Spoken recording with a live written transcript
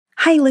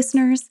Hi,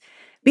 listeners.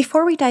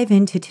 Before we dive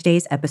into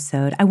today's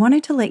episode, I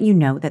wanted to let you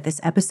know that this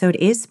episode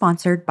is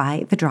sponsored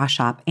by The Draw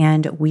Shop,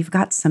 and we've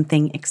got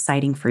something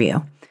exciting for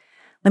you.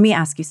 Let me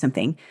ask you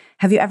something.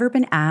 Have you ever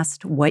been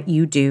asked what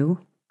you do?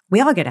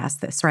 We all get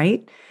asked this,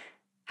 right?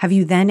 Have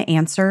you then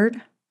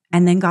answered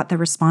and then got the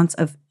response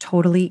of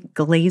totally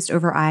glazed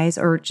over eyes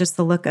or just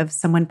the look of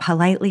someone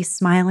politely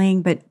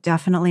smiling but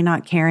definitely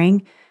not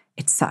caring?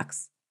 It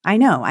sucks. I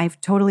know,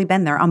 I've totally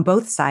been there on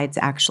both sides,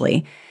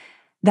 actually.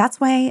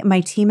 That's why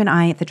my team and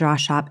I at The Draw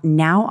Shop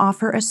now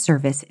offer a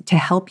service to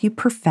help you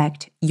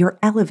perfect your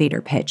elevator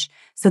pitch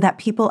so that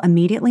people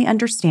immediately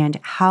understand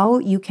how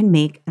you can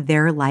make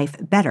their life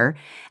better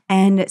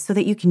and so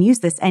that you can use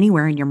this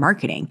anywhere in your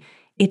marketing.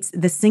 It's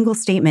the single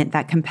statement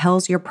that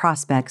compels your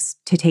prospects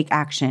to take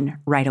action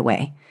right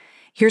away.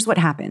 Here's what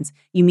happens.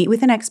 You meet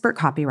with an expert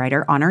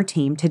copywriter on our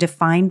team to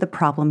define the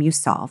problem you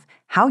solve,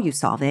 how you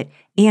solve it,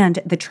 and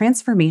the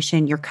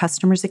transformation your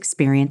customers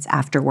experience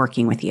after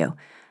working with you.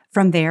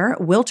 From there,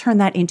 we'll turn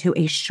that into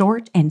a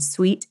short and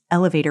sweet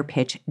elevator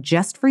pitch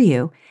just for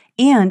you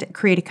and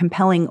create a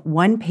compelling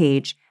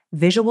one-page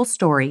visual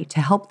story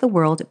to help the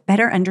world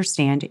better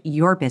understand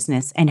your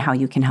business and how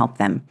you can help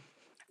them.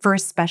 For a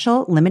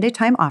special limited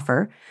time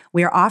offer,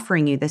 we are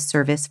offering you this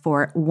service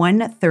for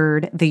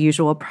 1/3 the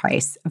usual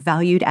price,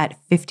 valued at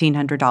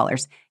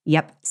 $1,500.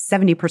 Yep,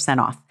 70%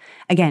 off.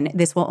 Again,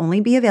 this will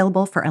only be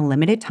available for a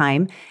limited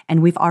time,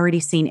 and we've already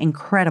seen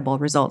incredible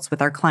results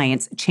with our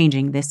clients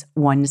changing this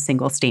one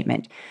single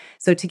statement.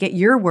 So to get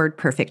your word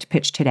perfect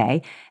pitch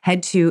today,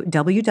 head to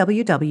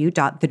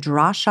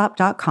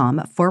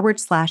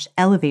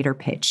www.thedrawshop.com/elevator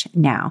pitch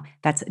now.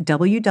 That's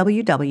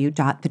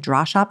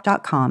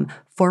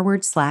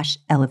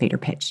www.thedrawshop.com/elevator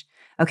pitch.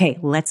 Okay,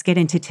 let's get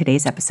into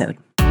today's episode.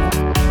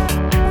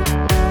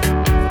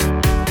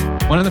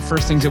 One of the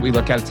first things that we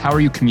look at is how are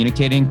you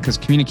communicating? Because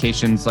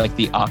communication's like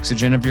the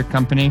oxygen of your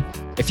company.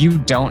 If you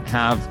don't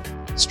have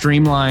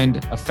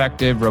streamlined,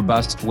 effective,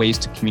 robust ways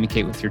to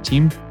communicate with your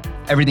team,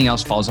 everything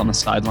else falls on the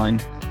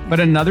sideline. But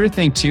another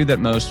thing too that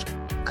most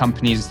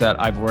companies that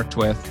I've worked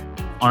with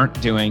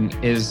aren't doing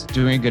is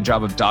doing a good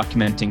job of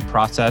documenting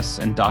process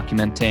and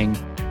documenting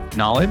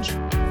knowledge.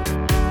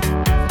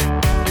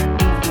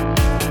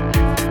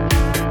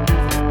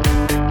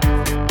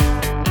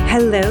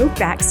 Hello,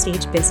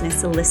 Backstage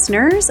Business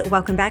listeners.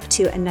 Welcome back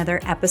to another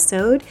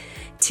episode.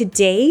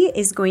 Today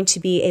is going to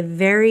be a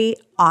very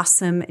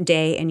awesome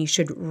day, and you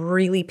should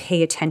really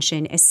pay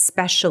attention,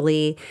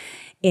 especially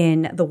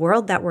in the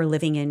world that we're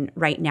living in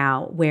right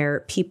now,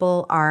 where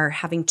people are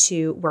having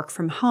to work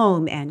from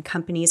home and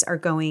companies are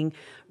going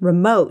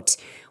remote.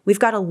 We've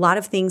got a lot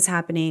of things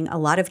happening, a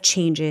lot of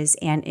changes,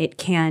 and it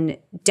can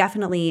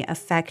definitely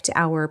affect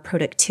our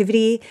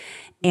productivity.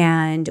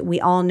 And we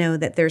all know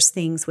that there's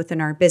things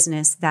within our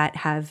business that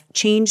have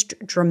changed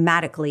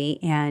dramatically.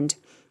 And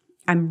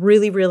I'm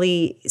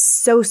really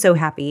so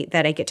happy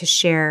that I get to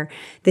share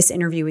this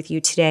interview with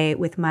you today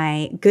with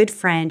my good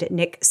friend,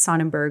 Nick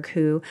Sonnenberg,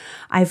 who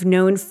I've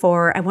known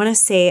for, I want to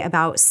say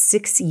about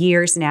 6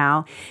 years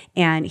now.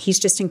 And he's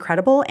just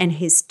incredible. And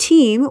his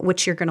team,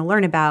 which you're going to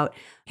learn about,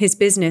 his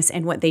business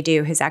and what they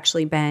do has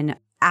actually been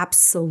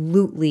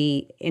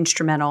absolutely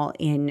instrumental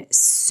in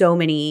so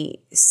many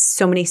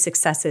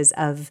successes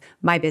of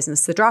my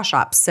business, The Draw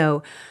Shop.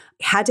 So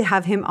had to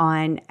have him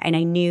on, and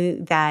I knew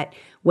that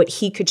what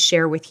he could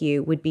share with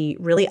you would be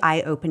really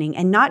eye-opening,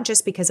 and not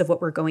just because of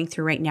what we're going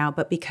through right now,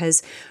 but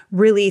because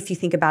really, if you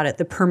think about it,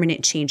 the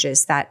permanent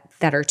changes that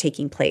are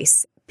taking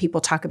place.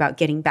 People talk about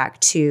getting back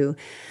to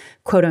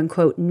quote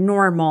unquote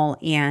normal.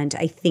 And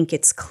I think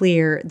it's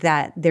clear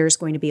that there's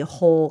going to be a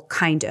whole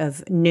kind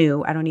of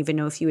new, I don't even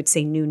know if you would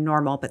say new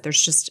normal, but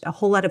there's just a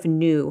whole lot of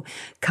new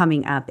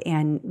coming up.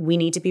 And we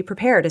need to be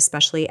prepared,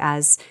 especially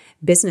as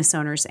business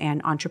owners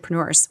and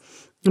entrepreneurs.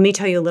 Let me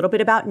tell you a little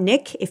bit about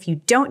Nick. If you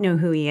don't know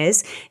who he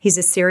is, he's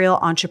a serial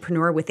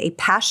entrepreneur with a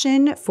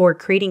passion for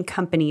creating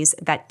companies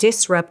that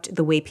disrupt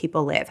the way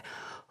people live.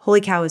 Holy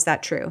cow, is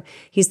that true?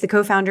 He's the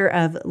co-founder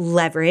of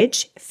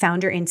Leverage,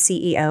 founder and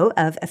CEO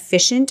of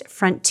Efficient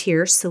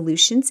Frontier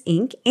Solutions,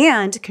 Inc.,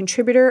 and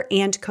contributor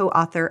and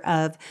co-author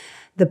of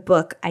the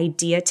book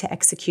Idea to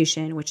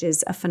Execution, which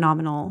is a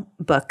phenomenal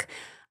book.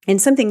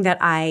 And something that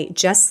I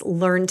just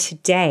learned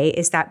today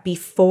is that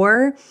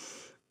before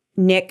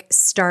Nick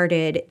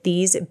started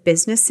these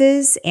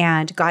businesses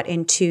and got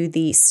into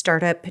the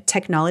startup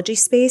technology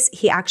space,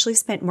 he actually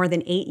spent more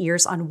than 8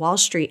 years on Wall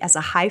Street as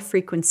a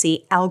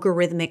high-frequency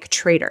algorithmic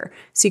trader.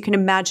 So you can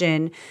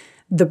imagine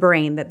the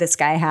brain that this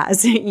guy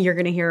has. You're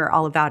going to hear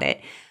all about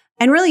it.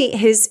 And really,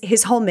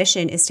 his whole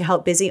mission is to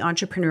help busy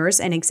entrepreneurs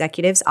and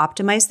executives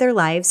optimize their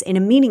lives in a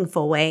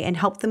meaningful way and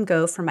help them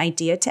go from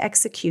idea to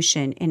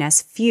execution in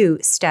as few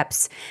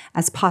steps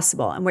as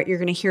possible. And what you're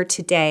going to hear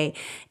today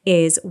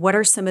is what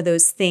are some of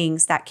those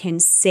things that can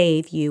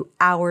save you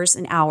hours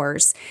and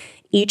hours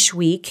each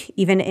week,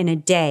 even in a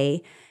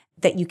day,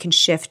 that you can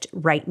shift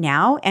right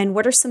now? And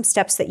what are some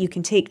steps that you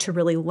can take to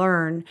really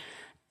learn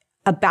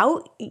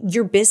about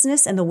your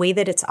business and the way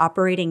that it's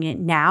operating it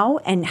now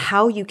and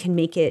how you can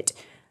make it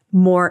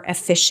more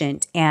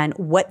efficient and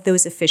what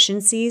those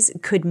efficiencies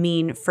could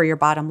mean for your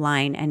bottom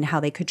line and how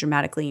they could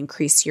dramatically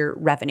increase your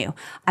revenue.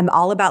 I'm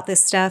all about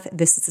this stuff.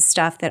 This is the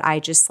stuff that I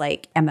just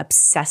am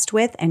obsessed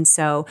with. And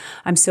so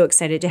I'm so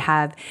excited to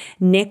have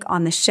Nick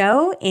on the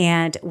show.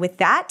 And with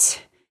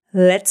that,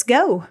 let's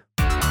go.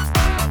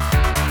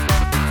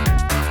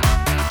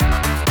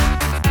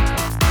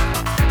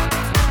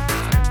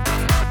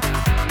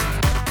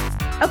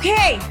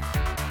 Okay,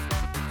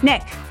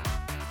 Nick,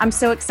 I'm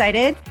so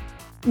excited.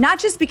 Not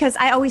just because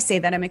I always say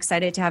that I'm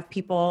excited to have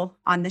people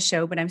on the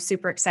show, but I'm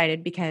super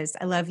excited because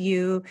I love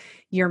you.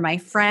 You're my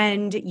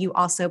friend. You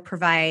also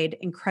provide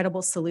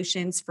incredible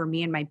solutions for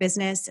me and my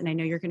business. And I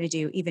know you're going to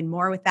do even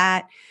more with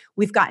that.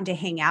 We've gotten to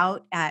hang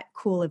out at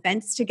cool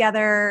events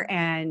together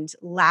and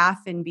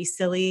laugh and be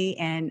silly.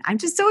 And I'm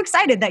just so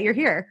excited that you're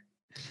here.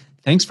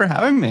 Thanks for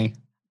having me.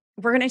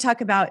 We're going to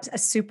talk about a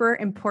super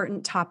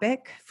important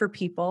topic for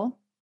people.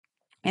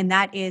 And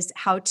that is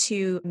how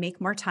to make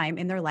more time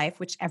in their life,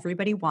 which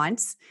everybody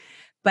wants.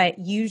 But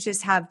you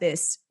just have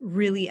this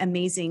really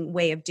amazing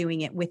way of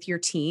doing it with your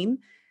team.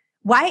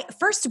 Why?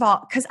 First of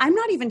all, because I'm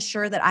not even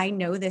sure that I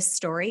know this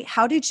story.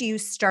 How did you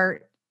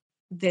start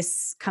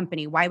this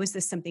company? Why was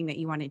this something that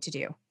you wanted to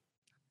do?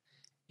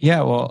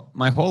 Yeah, well,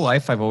 my whole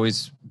life, I've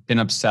always been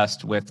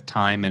obsessed with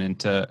time and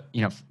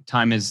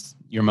time is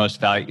your most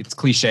valuable. It's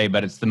cliche,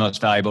 but it's the most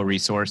valuable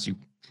resource.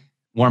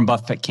 Warren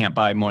Buffett can't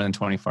buy more than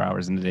 24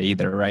 hours in a day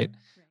either, right?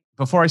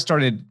 Before I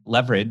started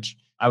Leverage,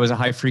 I was a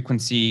high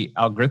frequency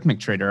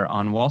algorithmic trader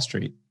on Wall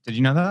Street. Did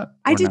you know that?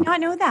 I did not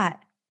know that.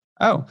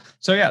 Oh,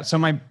 so yeah. So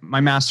my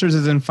master's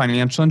is in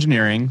financial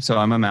engineering. So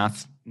I'm a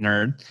math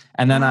nerd.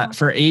 And then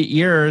for 8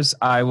 years,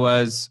 I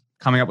was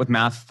coming up with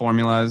math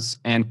formulas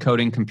and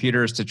coding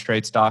computers to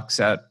trade stocks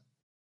at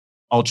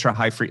ultra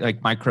high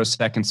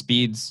microsecond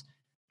speeds,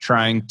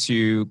 trying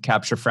to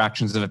capture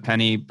fractions of a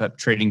penny, but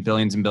trading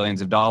billions and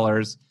billions of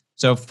dollars.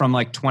 So from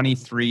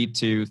 23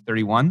 to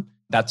 31,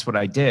 that's what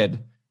I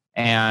did.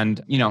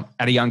 And,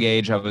 at a young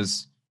age, I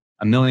was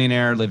a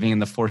millionaire living in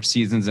the Four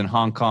Seasons in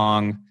Hong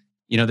Kong,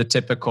 the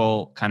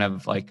typical kind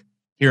of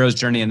hero's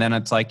journey. And then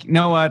it's you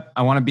know what?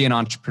 I want to be an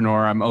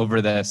entrepreneur. I'm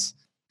over this.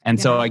 And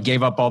so I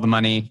gave up all the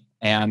money.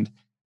 And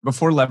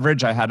before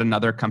Leverage, I had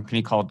another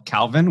company called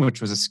Calvin,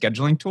 which was a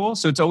scheduling tool.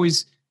 So it's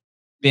always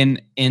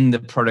been in the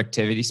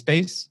productivity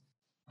space.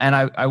 And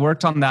I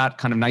worked on that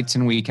kind of nights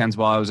and weekends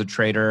while I was a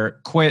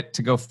trader, quit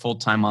to go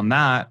full-time on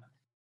that.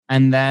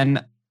 And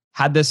then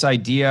had this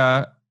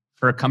idea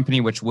for a company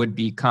which would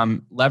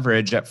become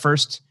Leverage. At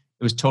first,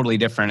 it was totally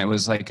different. It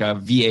was like a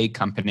VA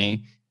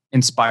company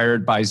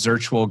inspired by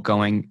Zirtual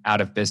going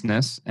out of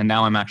business. And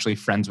now I'm actually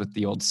friends with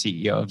the old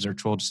CEO of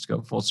Zirtual, just to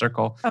go full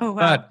circle. Oh,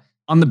 wow. But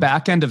on the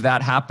back end of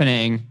that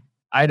happening,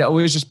 I'd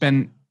always just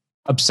been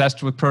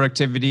obsessed with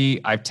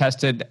productivity. I've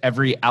tested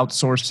every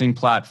outsourcing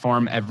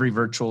platform, every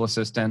virtual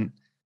assistant.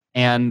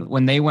 And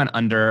when they went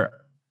under,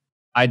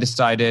 I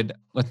decided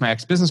with my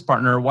ex-business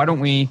partner, why don't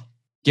we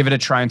give it a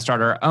try and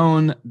start our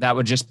own? That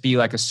would just be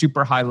a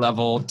super high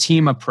level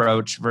team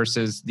approach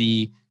versus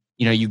the,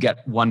 you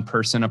get one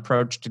person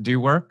approach to do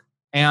work.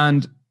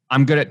 And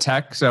I'm good at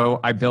tech.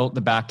 So I built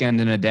the back end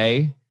in a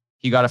day.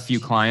 He got a few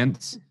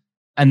clients.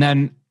 And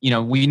then,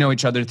 we know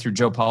each other through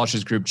Joe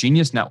Polish's group,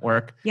 Genius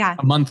Network. Yeah.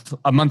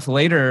 A month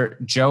later,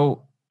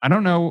 Joe, I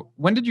don't know,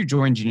 when did you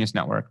join Genius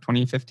Network?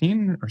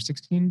 2015 or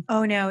 16?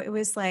 Oh, no, it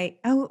was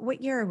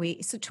what year are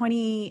we? So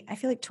I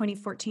feel like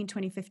 2014,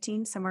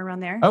 2015, somewhere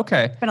around there.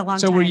 Okay. It's been a long time.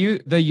 So were you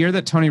the year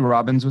that Tony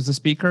Robbins was the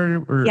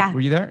speaker? Or yeah.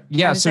 Were you there?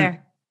 Yeah. I was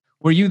there.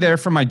 Were you there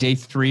for my day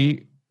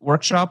 3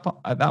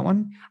 workshop at that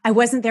one? I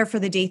wasn't there for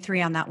the day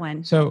 3 on that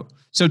one. So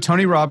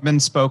Tony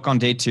Robbins spoke on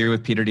day 2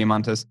 with Peter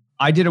Diamandis.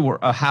 I did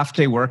a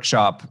half-day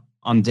workshop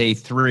on day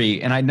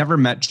 3, and I'd never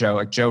met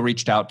Joe. Joe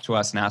reached out to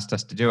us and asked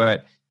us to do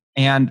it.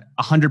 And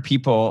 100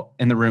 people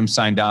in the room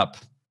signed up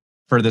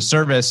for the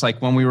service,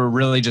 when we were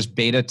really just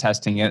beta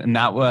testing it. And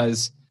that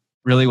was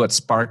really what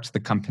sparked the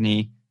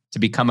company to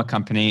become a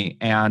company.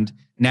 And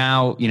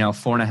now,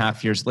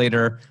 4.5 years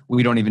later,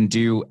 we don't even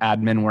do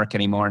admin work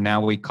anymore.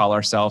 Now we call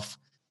ourselves,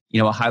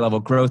 a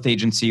high-level growth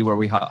agency where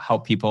we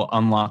help people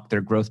unlock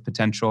their growth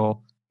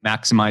potential,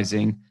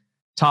 maximizing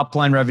top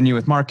line revenue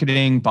with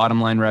marketing,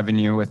 bottom line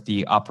revenue with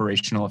the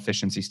operational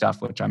efficiency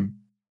stuff, which I'm,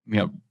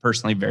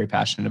 personally very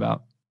passionate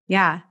about.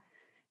 Yeah.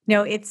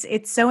 No, it's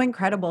so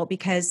incredible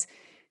because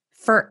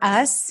for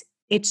us,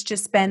 it's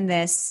just been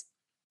this,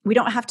 we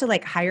don't have to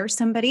hire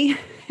somebody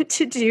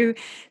to do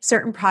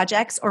certain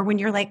projects, or when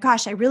you're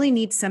gosh, I really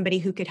need somebody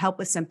who could help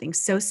with something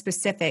so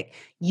specific.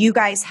 You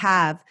guys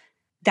have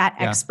that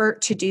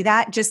expert to do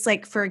that. Just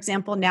for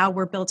example, now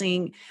we're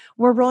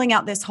rolling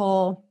out this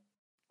whole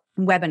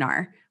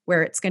webinar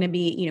where it's going to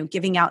be,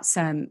 giving out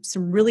some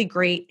really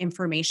great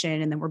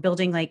information. And then we're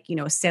building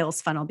a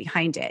sales funnel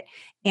behind it.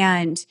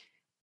 And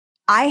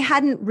I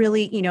hadn't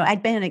really,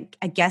 I'd been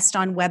a guest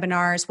on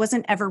webinars,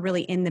 wasn't ever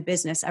really in the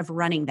business of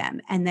running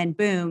them. And then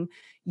boom,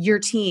 your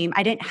team,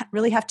 I didn't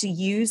really have to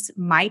use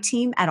my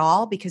team at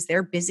all because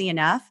they're busy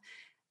enough.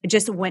 I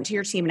just went to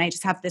your team and I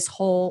just have this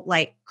whole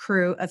like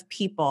crew of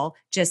people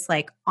just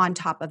like on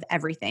top of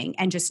everything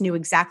and just knew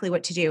exactly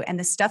what to do. And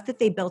the stuff that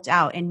they built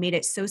out and made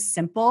it so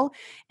simple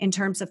in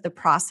terms of the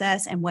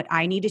process and what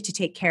I needed to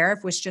take care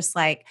of was just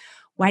like,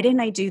 why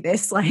didn't I do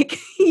this like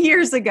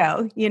years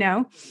ago? You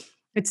know,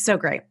 it's so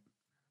great.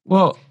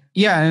 Well,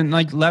 yeah. And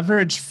like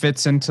leverage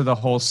fits into the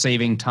whole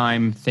saving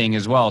time thing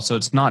as well. So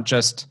it's not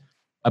just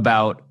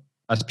about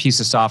a piece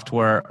of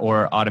software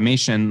or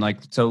automation. Like,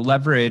 so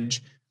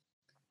leverage,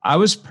 I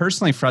was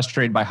personally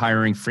frustrated by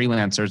hiring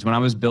freelancers. When I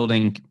was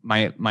building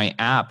my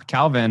app,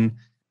 Calvin,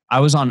 I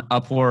was on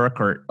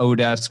Upwork or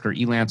Odesk or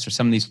Elance or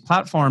some of these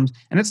platforms,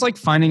 and it's like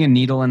finding a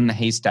needle in a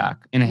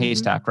haystack,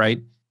 right?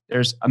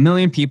 There's a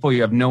million people.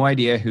 You have no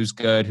idea who's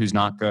good, who's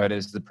not good.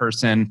 Is the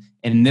person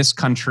in this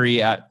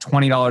country at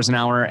 $20 an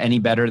hour any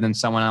better than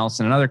someone else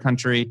in another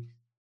country?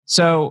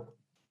 So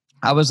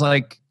I was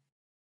like,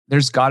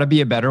 there's got to be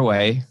a better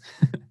way.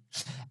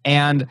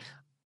 And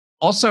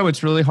also,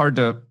 it's really hard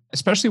to,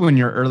 especially when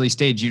you're early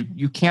stage,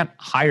 you can't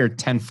hire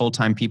 10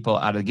 full-time people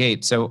out of the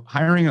gate. So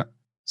hiring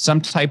some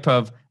type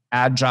of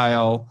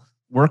agile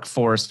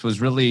workforce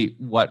was really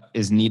what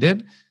is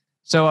needed.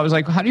 So I was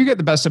like, how do you get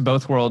the best of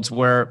both worlds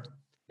where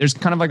there's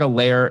kind of like a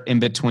layer in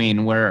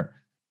between where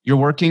you're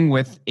working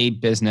with a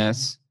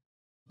business,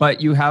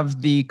 but you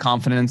have the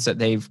confidence that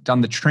they've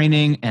done the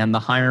training and the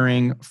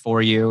hiring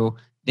for you.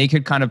 They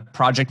could kind of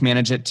project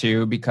manage it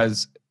too,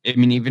 because I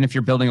mean, even if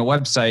you're building a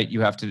website,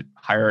 you have to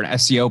hire an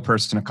SEO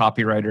person, a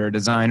copywriter, a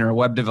designer, a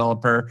web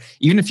developer.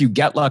 Even if you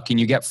get lucky and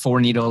you get 4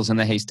 needles in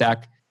the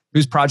haystack,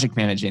 who's project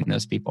managing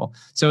those people?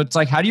 So it's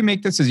like, how do you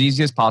make this as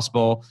easy as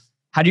possible?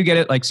 How do you get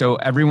it like so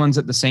everyone's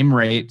at the same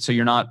rate, so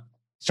you're not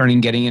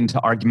starting getting into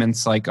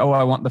arguments like, oh,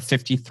 I want the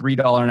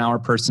 $53 an hour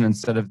person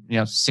instead of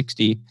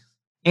 60.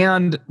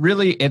 And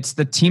really, it's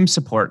the team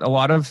support. A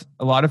lot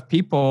of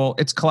people,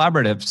 it's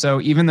collaborative.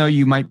 So even though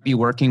you might be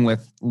working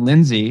with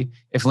Lindsay,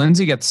 if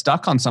Lindsay gets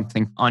stuck on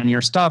something on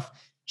your stuff,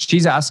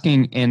 she's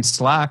asking in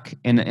Slack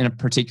in a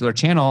particular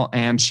channel,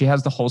 and she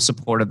has the whole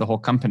support of the whole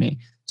company.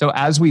 So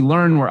as we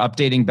learn, we're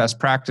updating best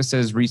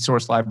practices,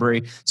 resource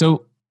library.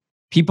 So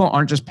people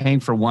aren't just paying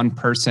for one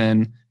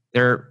person;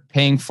 they're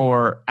paying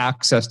for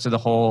access to the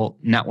whole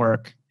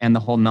network and the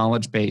whole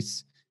knowledge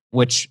base,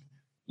 which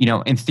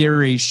in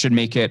theory should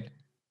make it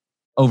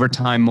over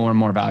time more and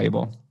more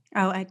valuable.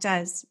 Oh, it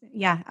does.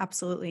 Yeah,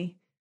 absolutely.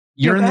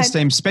 You're in the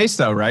same space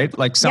though, right?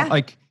 Like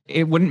like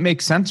it wouldn't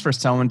make sense for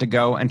someone to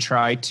go and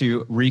try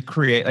to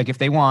recreate, like if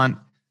they want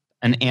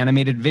an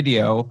animated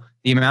video,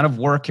 the amount of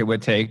work it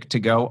would take to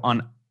go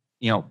on,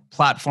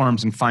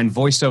 platforms and find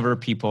voiceover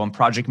people and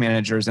project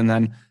managers and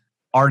then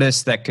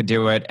artists that could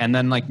do it. And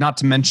then like, not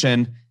to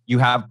mention you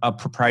have a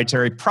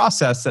proprietary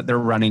process that they're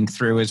running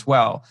through as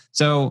well.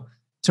 So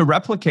to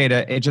replicate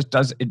it,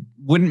 it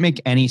wouldn't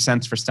make any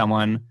sense for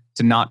someone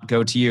to not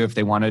go to you if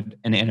they wanted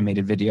an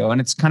animated video.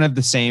 And it's kind of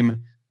the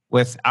same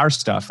with our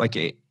stuff. Like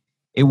it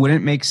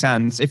wouldn't make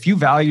sense if you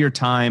value your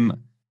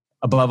time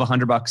above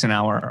 $100 an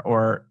hour,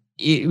 or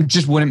it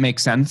just wouldn't make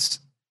sense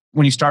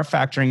when you start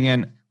factoring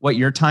in what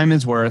your time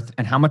is worth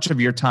and how much of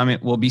your time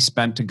it will be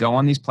spent to go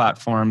on these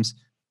platforms,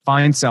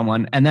 find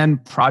someone, and then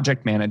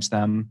project manage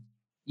them.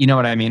 You know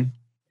what I mean?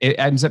 It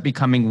ends up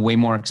becoming way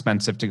more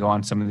expensive to go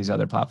on some of these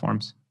other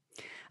platforms.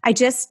 I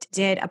just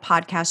did a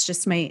podcast,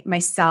 just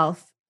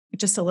myself,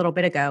 just a little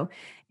bit ago.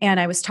 And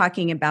I was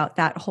talking about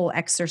that whole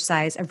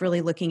exercise of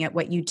really looking at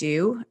what you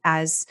do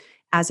as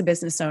a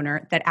business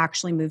owner that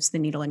actually moves the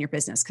needle in your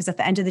business. Because at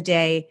the end of the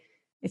day,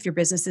 if your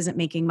business isn't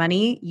making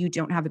money, you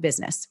don't have a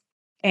business.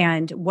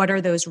 And what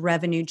are those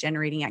revenue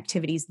generating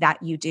activities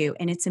that you do?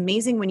 And it's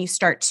amazing when you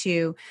start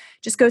to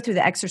just go through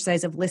the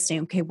exercise of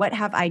listing, okay, what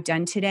have I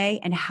done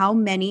today? And how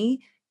many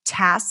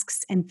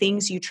tasks and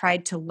things you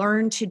tried to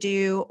learn to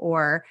do,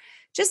 or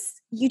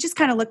you just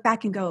kind of look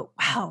back and go,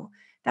 wow,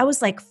 that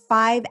was like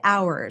 5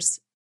 hours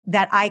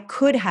that I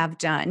could have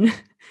done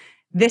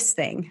this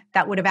thing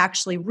that would have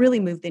actually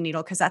really moved the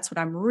needle, because that's what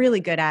I'm really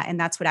good at. And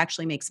that's what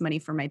actually makes money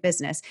for my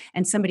business.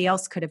 And somebody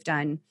else could have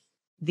done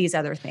these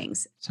other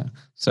things.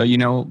 So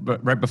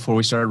right before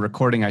we started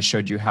recording, I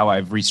showed you how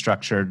I've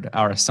restructured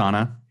our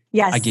Asana.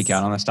 Yes. I geek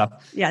out on this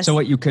stuff. Yes. So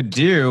what you could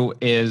do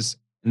is,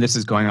 and this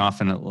is going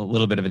off in a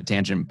little bit of a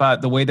tangent,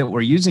 but the way that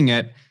we're using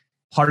it,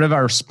 part of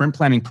our sprint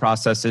planning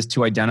process is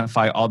to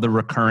identify all the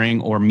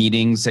recurring or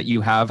meetings that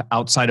you have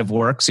outside of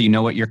work, so you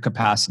know what your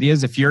capacity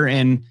is. If you're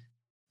in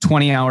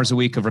 20 hours a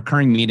week of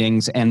recurring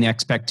meetings and the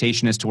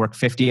expectation is to work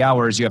 50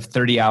 hours, you have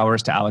 30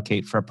 hours to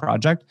allocate for a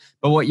project.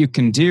 But what you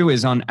can do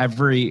is on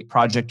every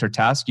project or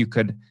task, you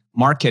could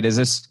mark it as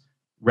this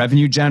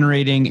revenue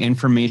generating,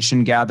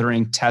 information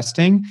gathering,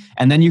 testing.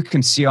 And then you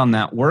can see on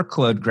that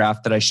workload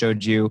graph that I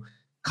showed you,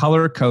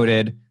 color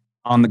coded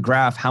on the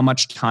graph, how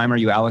much time are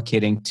you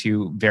allocating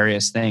to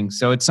various things.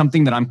 So it's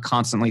something that I'm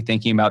constantly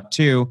thinking about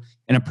too.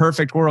 In a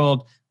perfect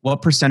world,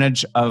 what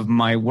percentage of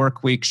my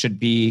work week should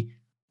be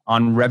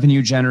on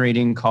revenue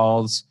generating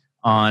calls,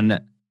 on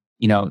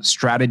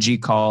strategy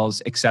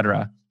calls, et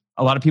cetera.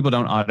 A lot of people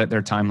don't audit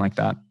their time like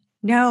that.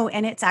 No,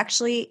 and it's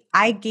actually,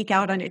 I geek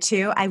out on it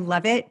too. I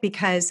love it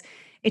because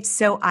it's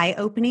so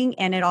eye-opening,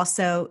 and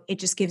it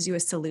just gives you a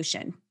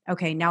solution.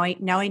 Okay, now I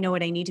know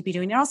what I need to be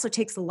doing. It also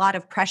takes a lot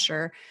of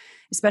pressure,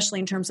 especially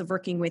in terms of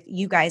working with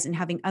you guys and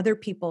having other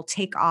people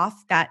take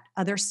off that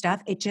other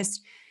stuff.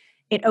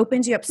 It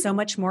opens you up so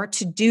much more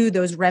to do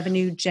those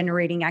revenue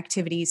generating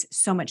activities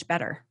so much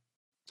better.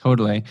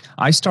 Totally.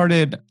 I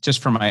started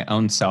just for my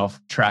own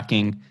self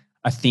tracking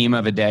a theme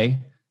of a day.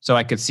 So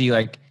I could see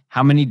like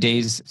how many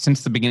days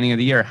since the beginning of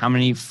the year, how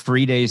many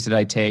free days did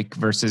I take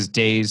versus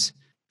days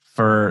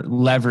for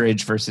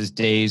leverage versus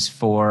days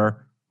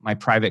for my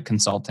private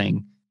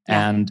consulting.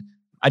 Yeah. And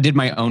I did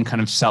my own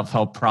kind of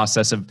self-help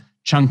process of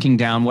chunking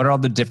down what are all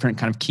the different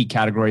kind of key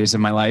categories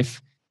of my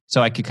life.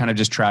 So I could kind of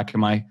just track,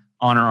 am I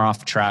on or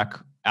off track,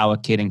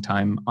 allocating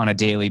time on a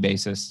daily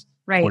basis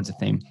towards a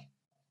theme.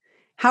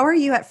 How are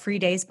you at free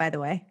days, by the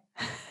way?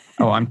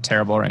 Oh, I'm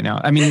terrible right now.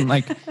 I mean,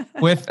 like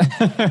with,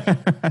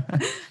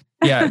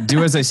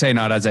 do as I say,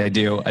 not as I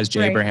do, as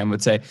Jay Abraham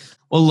would say.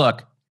 Well,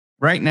 look,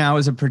 right now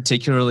is a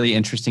particularly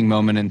interesting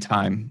moment in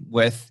time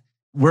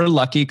we're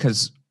lucky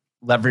because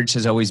leverage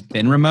has always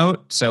been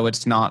remote. So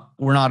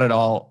we're not at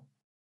all,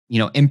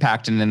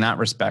 impacted in that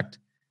respect.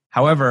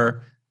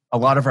 However, a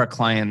lot of our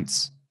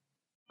clients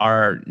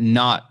are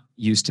not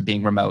used to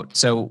being remote.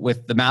 So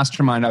with the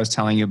mastermind I was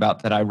telling you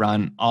about that I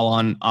run, all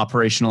on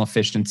operational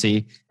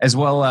efficiency, as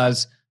well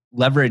as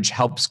leverage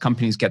helps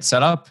companies get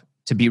set up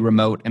to be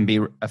remote and be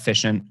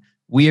efficient.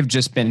 We have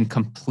just been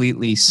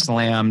completely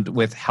slammed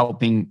with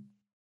helping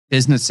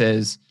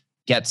businesses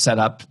get set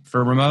up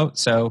for remote.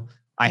 So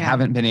I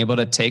haven't been able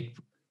to take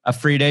a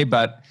free day,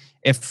 but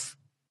if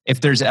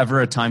there's ever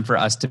a time for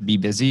us to be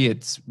busy,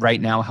 it's right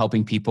now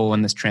helping people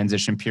in this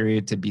transition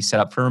period to be set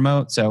up for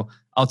remote. So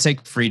I'll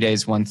take free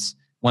days once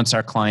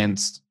our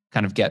clients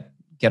kind of get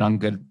on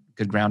good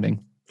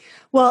grounding.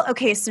 Well,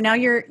 okay. So now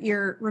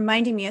you're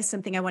reminding me of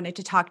something I wanted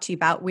to talk to you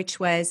about, which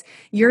was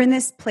you're in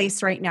this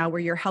place right now where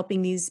you're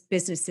helping these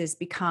businesses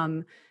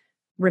become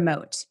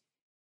remote.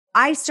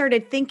 I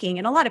started thinking,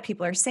 and a lot of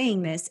people are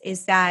saying this,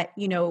 is that,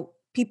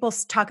 people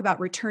talk about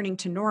returning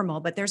to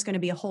normal, but there's going to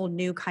be a whole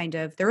new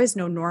there is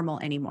no normal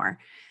anymore.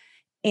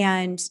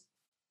 And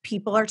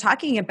people are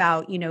talking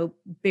about,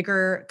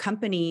 bigger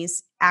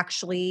companies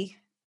actually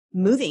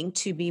moving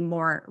to be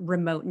more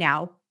remote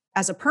now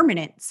as a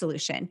permanent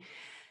solution.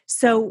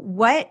 So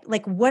what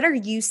are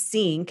you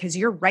seeing? Because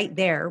you're right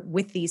there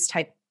with these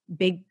type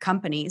big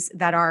companies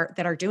that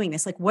are doing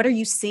this. Like, what are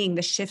you seeing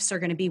the shifts are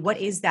going to be? What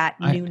is that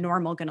new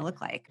normal going to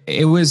look like?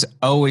 It was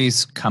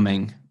always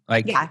coming.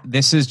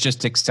 This is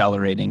just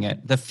accelerating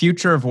it. The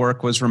future of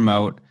work was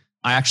remote.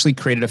 I actually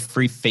created a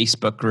free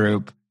Facebook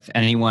group. If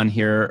anyone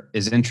here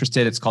is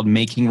interested, it's called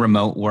Making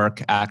Remote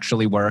Work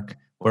Actually Work,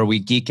 where we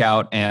geek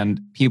out and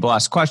people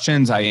ask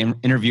questions. I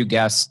interview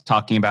guests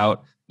talking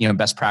about,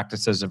 best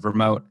practices of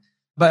remote.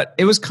 But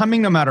it was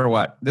coming no matter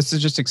what. This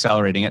is just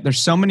accelerating it. There's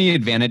so many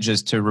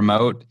advantages to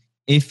remote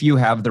if you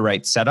have the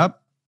right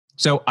setup.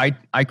 So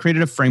I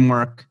created a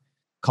framework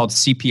called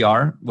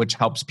CPR, which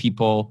helps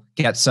people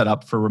get set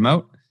up for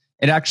remote.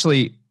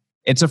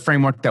 It's a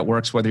framework that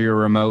works whether you're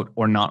remote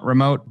or not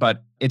remote,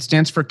 but it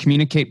stands for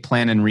Communicate,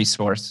 Plan, and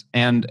Resource.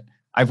 And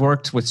I've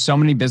worked with so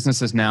many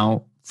businesses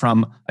now,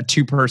 from a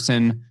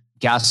 2-person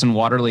gas and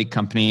water leak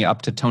company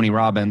up to Tony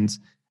Robbins.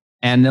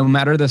 And no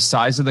matter the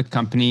size of the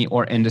company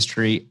or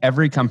industry,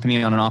 every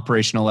company on an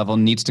operational level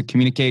needs to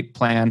communicate,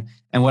 plan,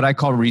 and what I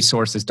call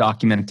resource is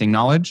documenting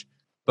knowledge,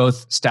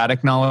 both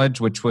static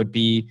knowledge, which would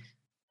be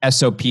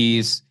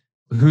SOPs,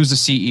 who's the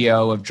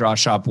CEO of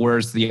DrawShop,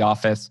 where's the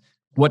office,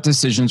 what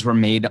decisions were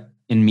made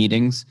in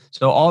meetings.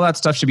 So all that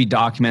stuff should be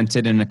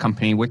documented in a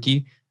company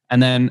wiki.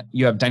 And then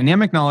you have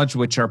dynamic knowledge,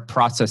 which are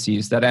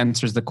processes that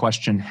answers the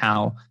question,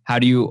 how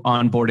do you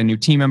onboard a new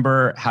team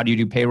member? How do you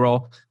do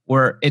payroll?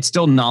 Where it's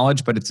still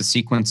knowledge, but it's a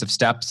sequence of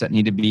steps that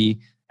need to be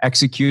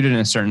executed in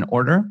a certain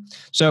order.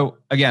 So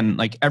again,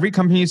 like every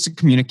company needs to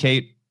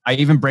communicate. I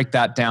even break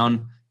that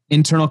down.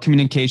 Internal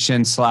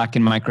communication, Slack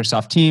and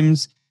Microsoft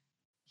Teams.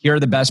 Here are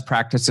the best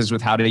practices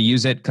with how to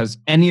use it, because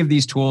any of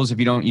these tools, if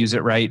you don't use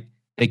it right,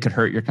 they could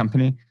hurt your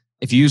company.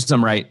 If you use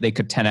them right, they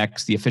could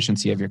 10x the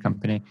efficiency of your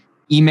company.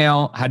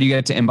 Email, how do you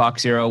get to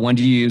inbox zero? When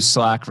do you use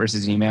Slack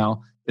versus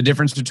email? The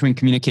difference between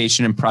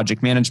communication and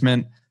project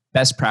management,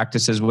 best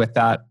practices with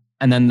that,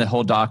 and then the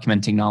whole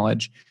documenting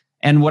knowledge.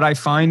 And what I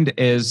find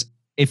is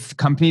if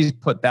companies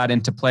put that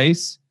into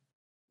place,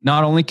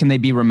 not only can they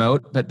be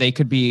remote, but they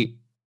could be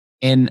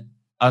in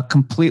a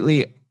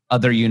completely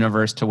other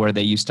universe to where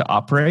they used to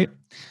operate.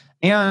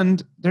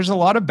 And there's a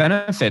lot of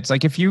benefits.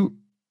 Like if you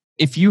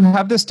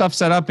have this stuff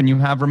set up and you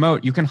have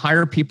remote, you can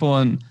hire people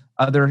in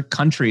other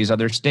countries,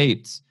 other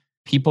states.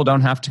 People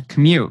don't have to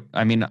commute.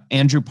 I mean,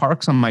 Andrew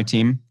Parks on my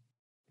team,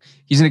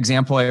 he's an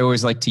example I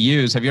always like to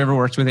use. Have you ever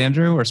worked with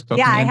Andrew or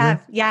spoken to Andrew? Yeah, I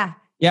have. Yeah.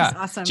 Yeah. He's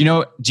awesome.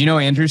 Do you know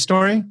Andrew's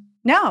story?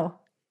 No.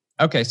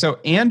 Okay. So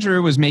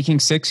Andrew was making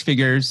 6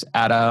 figures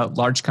at a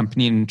large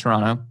company in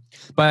Toronto,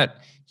 but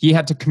he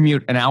had to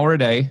commute an hour a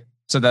day.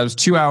 So that was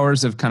 2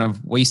 hours of kind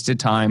of wasted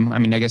time. I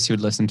mean, I guess he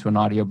would listen to an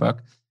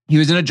audiobook. He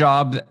was in a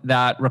job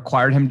that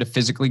required him to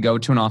physically go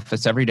to an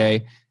office every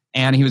day.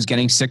 and he was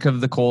getting sick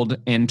of the cold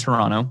in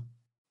Toronto,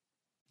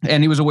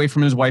 and he was away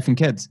from his wife and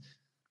kids.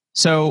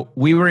 So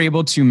we were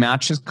able to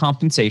match his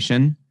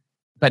compensation.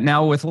 But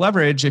now with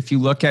leverage, if you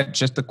look at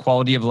just the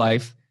quality of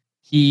life,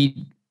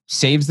 he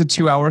saves the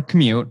 2-hour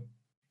commute.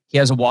 He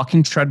has a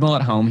walking treadmill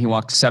at home. He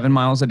walks 7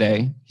 miles a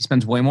day. He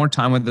spends way more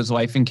time with his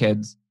wife and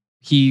kids.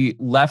 He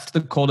left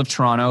the cold of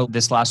Toronto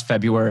this last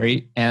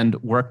February and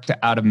worked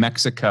out of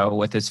Mexico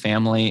with his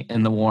family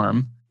in the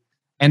warm.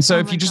 And so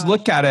if you just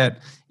look at it,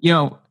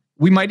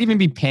 we might even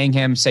be paying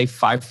him, say,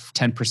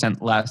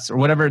 5-10% less or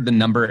whatever the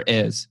number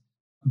is.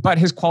 But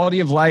his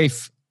quality of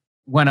life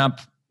went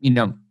up,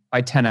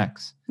 by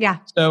 10x. Yeah.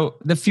 So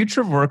the future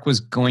of work was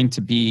going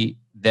to be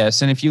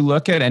this. And if you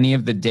look at any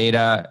of the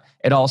data,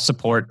 it all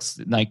supports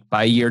like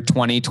by year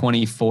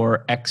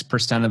 2024,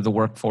 X% of the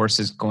workforce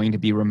is going to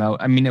be remote.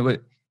 I mean,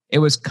 it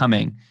was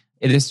coming.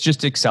 It has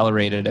just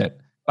accelerated it.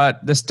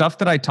 But the stuff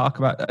that I talk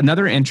about,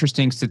 another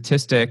interesting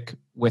statistic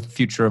with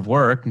future of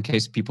work, in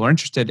case people are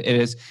interested,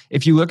 is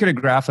if you look at a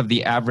graph of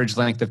the average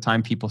length of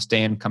time people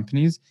stay in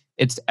companies,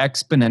 it's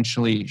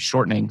exponentially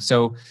shortening.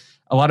 So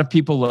a lot of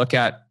people look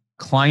at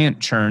client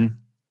churn,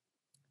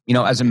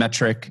 as a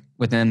metric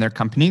within their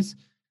companies,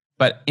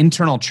 but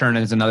internal churn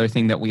is another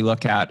thing that we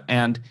look at.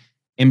 And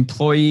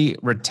employee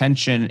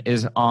retention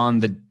is on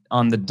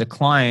the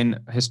decline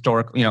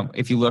historically,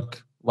 if you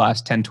look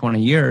last 10,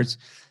 20 years,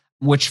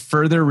 which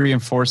further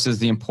reinforces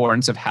the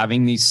importance of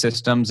having these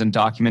systems and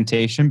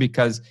documentation,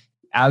 because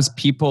as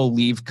people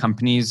leave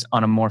companies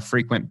on a more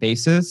frequent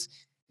basis,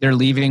 they're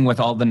leaving with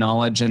all the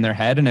knowledge in their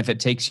head. And if it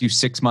takes you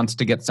 6 months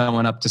to get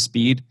someone up to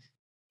speed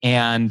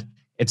and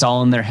it's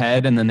all in their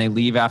head and then they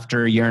leave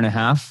after a year and a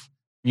half,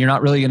 you're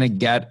not really going to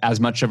get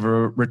as much of a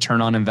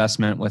return on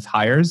investment with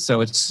hires.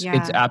 So it's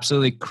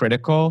absolutely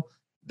critical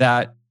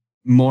that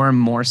more and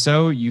more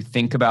so you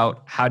think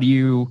about how do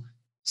you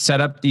set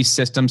up these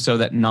systems so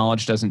that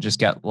knowledge doesn't just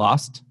get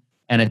lost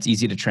and it's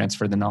easy to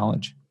transfer the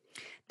knowledge.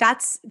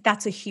 That's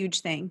a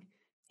huge thing.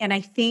 And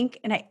I think,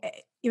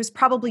 it was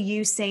probably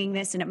you saying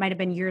this, and it might've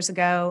been years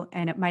ago,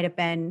 and it might've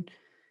been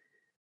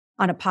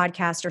on a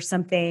podcast or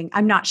something.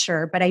 I'm not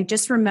sure, but I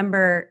just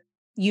remember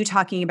you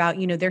talking about,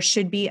 there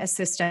should be a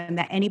system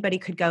that anybody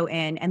could go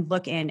in and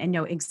look in and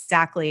know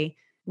exactly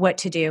what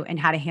to do and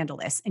how to handle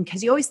this. And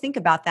because you always think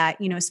about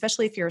that,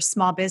 especially if you're a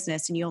small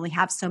business and you only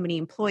have so many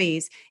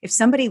employees, if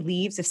somebody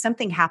leaves, if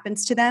something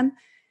happens to them,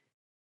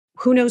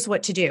 who knows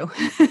what to do?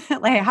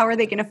 Like, how are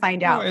they going to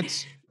find out?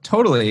 It's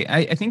totally.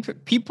 I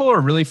think people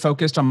are really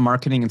focused on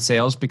marketing and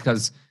sales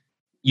because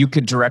you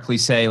could directly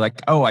say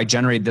like, oh, I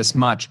generated this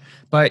much,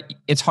 but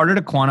it's harder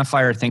to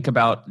quantify or think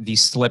about the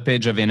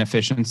slippage of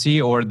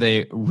inefficiency or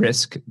the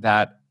risk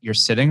that you're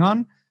sitting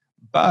on.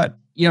 But,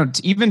 to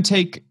even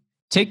take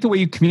the way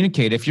you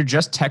communicate. If you're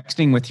just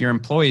texting with your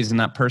employees and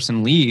that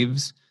person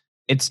leaves,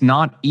 it's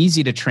not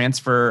easy to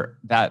transfer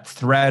that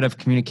thread of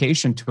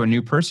communication to a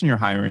new person you're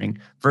hiring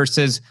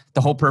versus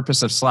the whole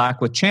purpose of Slack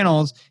with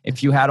channels.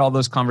 If you had all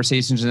those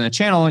conversations in a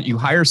channel, you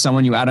hire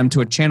someone, you add them to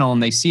a channel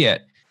and they see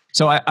it.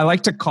 So I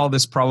like to call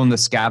this problem the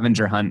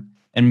scavenger hunt.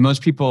 And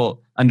most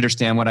people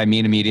understand what I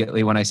mean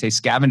immediately when I say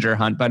scavenger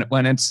hunt. But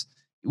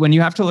when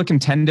you have to look in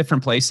 10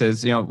 different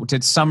places,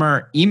 did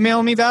Summer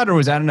email me that, or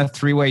was that in a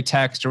 3-way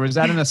text, or was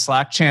that in a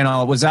Slack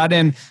channel? Was that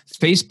in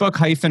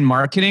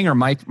Facebook-marketing or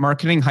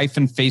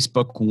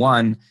marketing-Facebook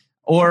 1?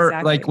 Or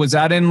exactly. Was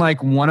that in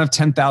one of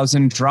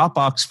 10,000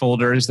 Dropbox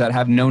folders that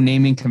have no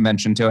naming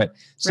convention to it?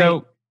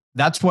 So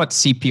That's what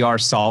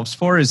CPR solves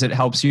for, is it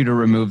helps you to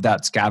remove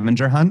that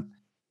scavenger hunt.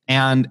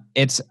 And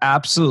it's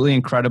absolutely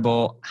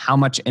incredible how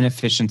much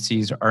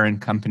inefficiencies are in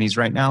companies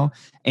right now.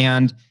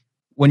 And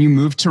when you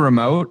move to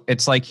remote,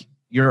 it's like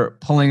you're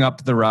pulling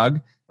up the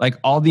rug. Like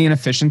all the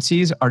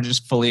inefficiencies are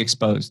just fully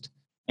exposed.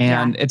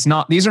 And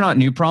these are not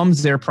new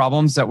problems. They're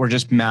problems that were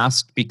just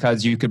masked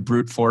because you could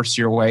brute force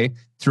your way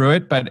through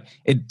it. But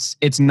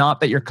it's not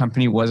that your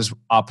company was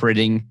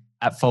operating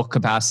at full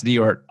capacity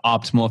or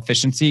optimal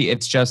efficiency.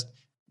 It's just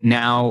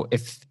now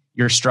if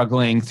you're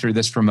struggling through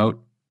this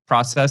remote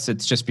process,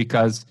 it's just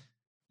because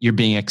you're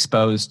being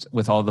exposed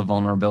with all the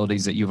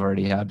vulnerabilities that you've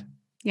already had.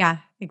 Yeah,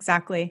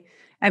 exactly.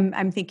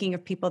 I'm thinking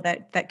of people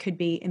that could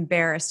be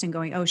embarrassed and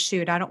going, oh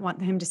shoot, I don't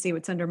want him to see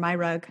what's under my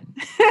rug.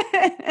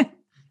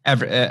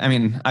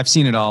 I've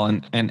seen it all,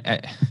 and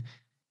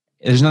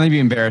there's nothing to be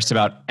embarrassed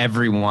about.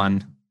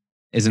 Everyone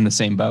is in the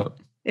same boat.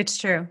 It's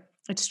true.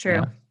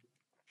 Yeah.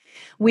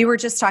 We were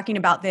just talking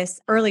about this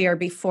earlier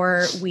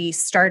before we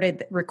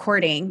started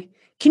recording.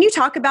 Can you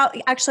talk about,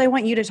 actually, I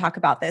want you to talk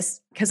about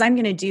this because I'm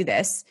going to do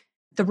this,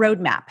 the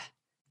roadmap,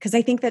 because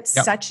I think that's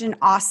such an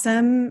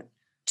awesome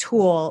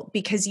tool,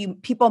 because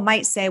people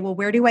might say, well,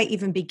 where do I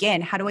even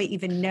begin? How do I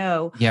even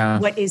know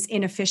what is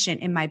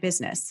inefficient in my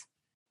business?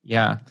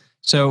 Yeah.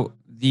 So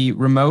the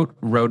remote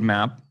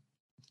roadmap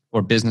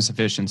or business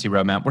efficiency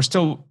roadmap, we're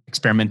still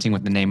experimenting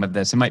with the name of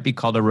this. It might be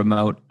called a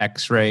remote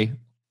X-ray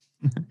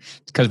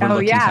because we're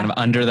looking kind of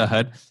under the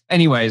hood.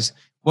 Anyways,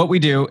 what we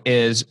do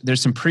is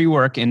there's some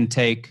pre-work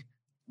intake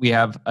we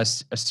have a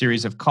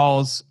series of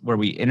calls where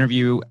we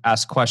interview,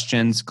 ask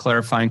questions,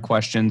 clarifying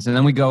questions, and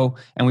then we go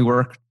and we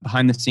work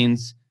behind the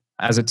scenes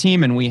as a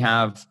team. And we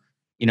have,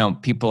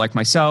 people like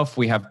myself,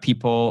 we have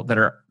people that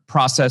are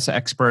process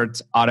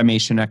experts,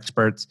 automation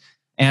experts.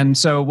 And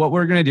so what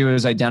we're going to do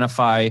is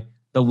identify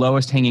the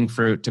lowest hanging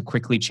fruit to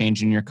quickly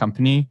change in your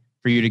company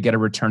for you to get a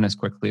return as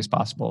quickly as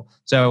possible.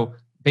 So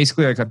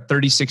basically like a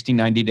 30, 60,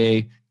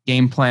 90-day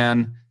game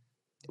plan.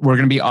 We're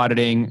going to be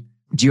auditing.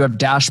 Do you have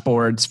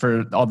dashboards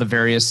for all the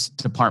various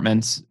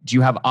departments? Do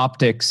you have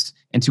optics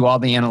into all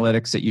the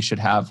analytics that you should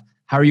have?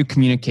 How are you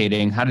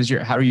communicating? How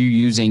are you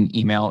using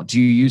email? Do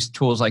you use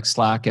tools like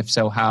Slack? If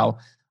so, how?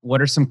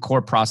 What are some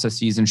core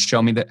processes? And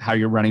show me how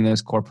you're running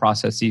those core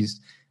processes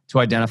to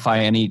identify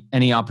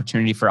any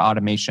opportunity for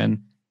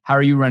automation. How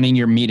are you running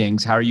your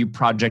meetings? How are you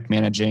project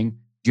managing?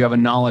 Do you have a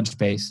knowledge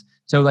base?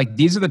 So like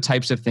these are the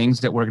types of things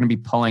that we're going to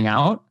be pulling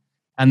out.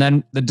 And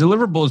then the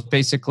deliverable is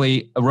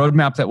basically a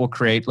roadmap that we'll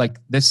create. Like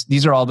this,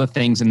 these are all the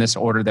things in this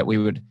order that we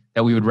would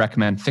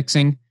recommend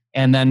fixing.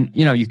 And then,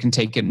 you can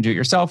take it and do it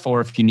yourself, or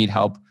if you need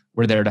help,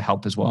 we're there to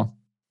help as well.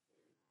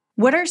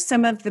 What are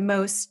some of the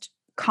most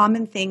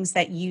common things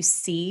that you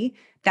see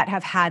that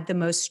have had the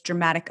most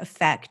dramatic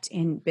effect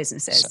in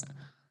businesses?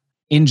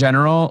 In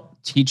general,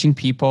 teaching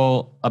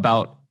people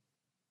about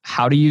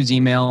how to use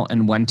email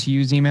and when to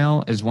use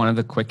email is one of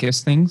the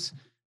quickest things.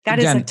 That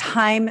is a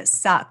time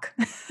suck.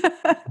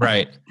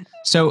 Right.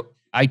 So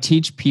I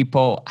teach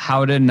people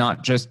how to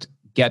not just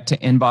get to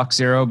inbox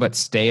zero, but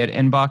stay at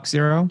inbox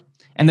zero.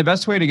 And the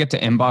best way to get to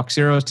inbox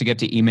zero is to get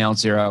to email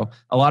zero.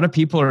 A lot of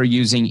people are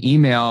using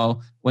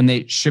email when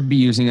they should be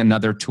using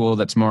another tool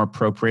that's more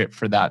appropriate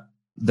for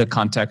the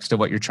context of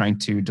what you're trying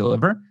to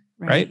deliver.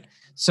 Right?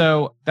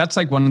 So that's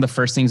like one of the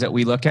first things that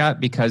we look at,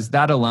 because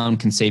that alone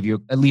can save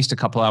you at least a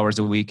couple hours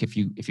a week if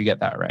you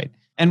get that right.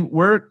 And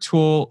we're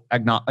tool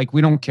agnostic. Like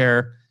we don't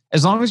care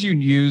as long as you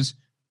use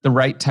the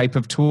right type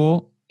of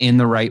tool in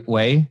the right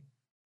way.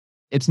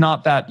 It's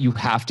not that you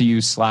have to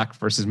use Slack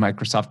versus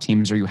Microsoft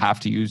Teams, or you have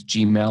to use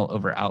Gmail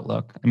over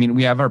Outlook. I mean,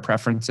 we have our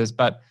preferences,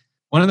 but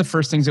one of the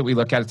first things that we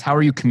look at is how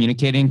are you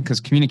communicating? Because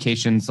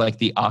communication's like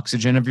the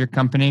oxygen of your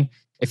company.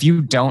 If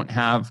you don't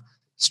have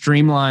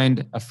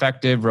streamlined,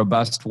 effective,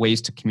 robust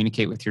ways to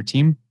communicate with your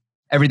team,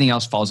 everything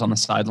else falls on the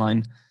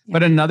sideline. Yeah.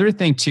 But another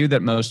thing too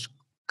that most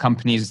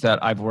companies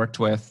that I've worked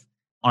with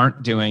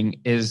aren't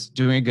doing is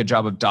doing a good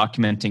job of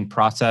documenting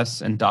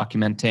process and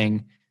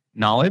documenting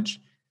knowledge.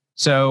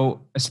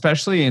 So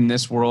especially in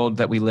this world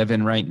that we live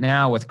in right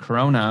now with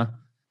Corona,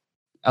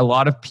 a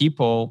lot of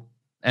people,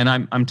 and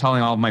I'm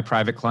telling all of my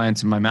private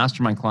clients and my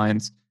mastermind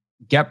clients,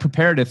 get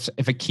prepared if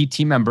a key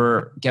team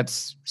member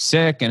gets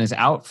sick and is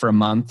out for a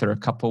month or a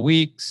couple of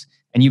weeks,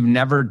 and you've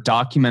never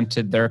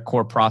documented their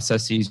core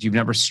processes, you've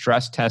never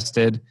stress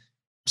tested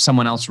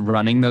someone else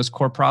running those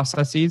core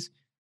processes,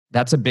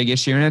 that's a big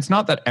issue. And it's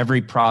not that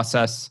every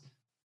process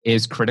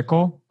is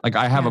critical. Like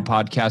I have a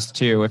podcast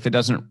too. If it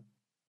doesn't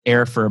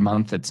air for a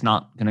month, it's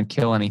not going to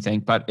kill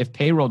anything. But if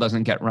payroll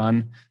doesn't get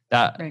run,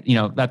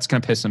 that's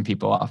going to piss some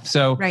people off.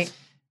 So,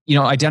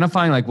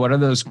 identifying like what are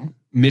those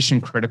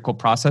mission critical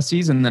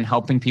processes, and then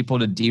helping people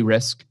to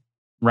de-risk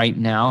right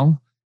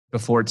now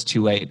before it's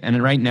too late.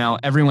 And right now,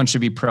 everyone should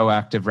be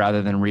proactive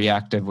rather than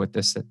reactive with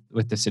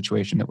the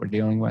situation that we're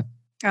dealing with.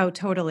 Oh,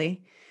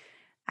 totally.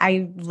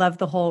 I love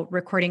the whole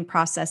recording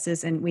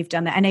processes, and we've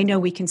done that. And I know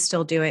we can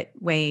still do it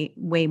way,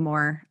 way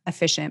more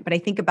efficient. But I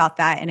think about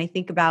that, and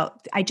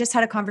I just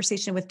had a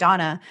conversation with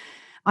Donna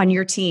on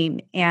your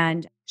team,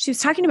 and she was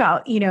talking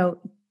about,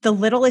 the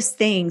littlest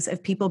things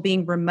of people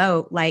being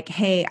remote, like,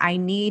 hey, I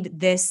need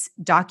this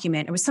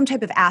document. It was some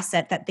type of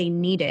asset that they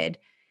needed.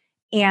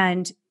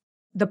 And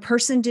the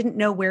person didn't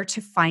know where to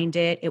find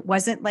it. It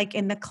wasn't like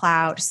in the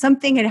cloud.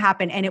 Something had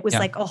happened, and it was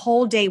like a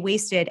whole day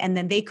wasted. And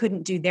then they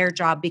couldn't do their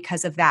job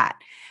because of that.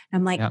 And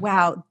I'm like,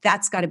 wow,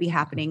 that's got to be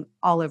happening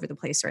all over the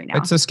place right now.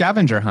 It's a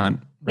scavenger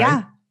hunt, right?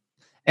 Yeah.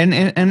 And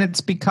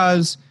it's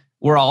because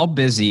we're all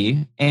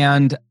busy.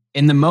 And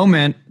in the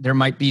moment, there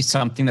might be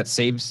something that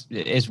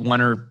is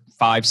 1 or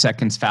 5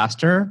 seconds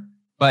faster,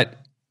 but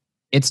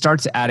it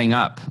starts adding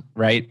up,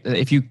 right?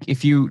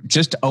 If you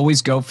just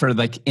always go for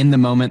like in the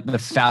moment, the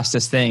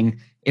fastest thing,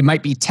 it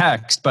might be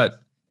text,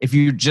 but if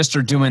you just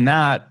are doing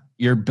that,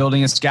 you're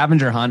building a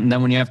scavenger hunt. And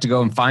then when you have to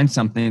go and find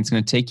something, it's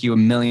going to take you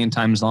 1,000,000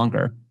 times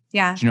longer.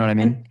 Yeah. Do you know what I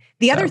mean? And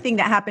the other thing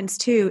that happens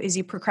too is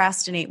you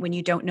procrastinate when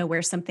you don't know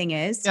where something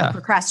is. You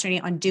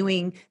procrastinate on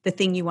doing the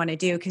thing you want to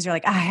do because you're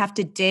like, I have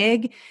to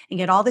dig and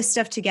get all this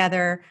stuff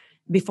together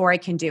before I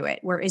can do it.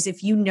 Whereas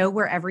if you know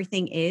where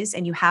everything is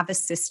and you have a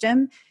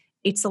system,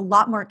 it's a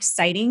lot more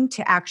exciting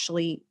to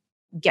actually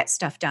get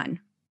stuff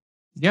done.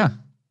 Yeah.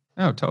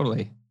 Oh,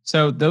 totally.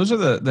 So those are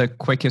the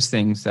quickest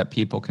things that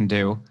people can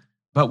do.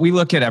 But we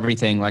look at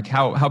everything, like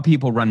how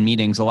people run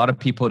meetings. A lot of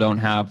people don't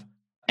have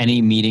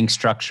any meeting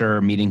structure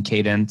or meeting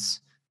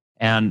cadence.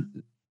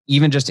 And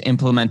even just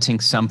implementing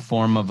some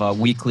form of a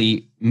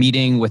weekly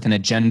meeting with an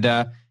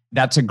agenda,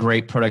 that's a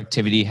great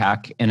productivity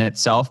hack in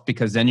itself,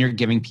 because then you're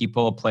giving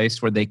people a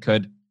place where they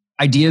could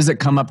ideas that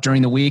come up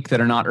during the week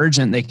that are not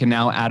urgent, they can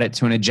now add it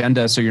to an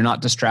agenda. So you're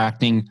not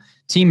distracting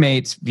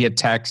teammates via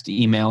text,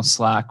 email,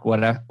 Slack,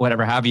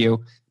 whatever have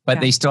you, but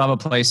they still have a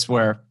place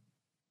where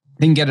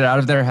they can get it out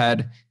of their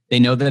head. They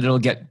know that it'll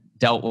get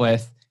dealt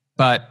with,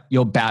 but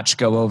you'll batch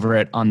go over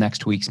it on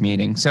next week's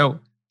meeting. So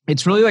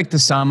it's really like the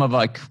sum of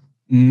like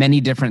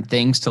many different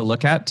things to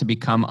look at to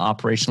become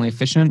operationally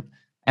efficient.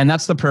 And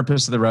that's the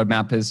purpose of the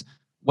roadmap is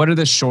what are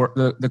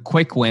the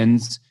quick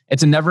wins?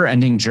 It's a never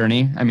ending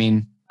journey. I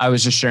mean, I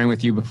was just sharing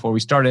with you before we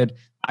started,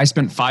 I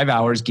spent 5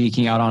 hours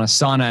geeking out on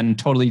Asana and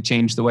totally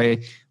changed the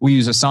way we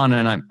use Asana.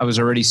 And I was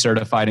already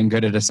certified and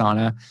good at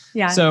Asana.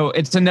 Yeah. So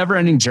it's a never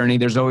ending journey.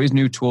 There's always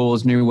new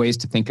tools, new ways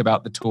to think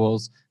about the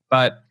tools,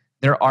 but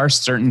there are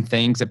certain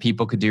things that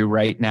people could do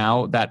right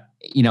now that,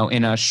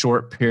 in a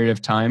short period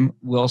of time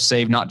will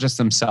save not just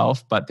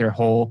themselves, but their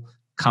whole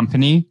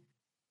company,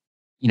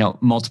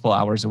 multiple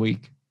hours a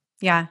week.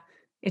 Yeah.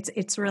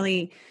 It's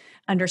really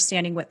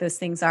understanding what those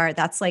things are.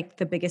 That's like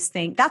the biggest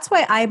thing. That's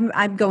why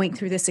I'm going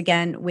through this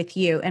again with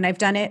you. And I've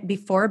done it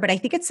before, but I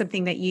think it's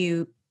something that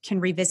you can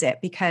revisit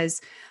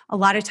because a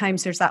lot of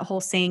times there's that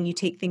whole saying, you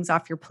take things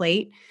off your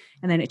plate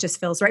and then it just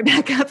fills right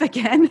back up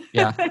again.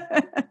 Yeah.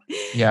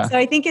 Yeah. So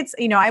I think it's,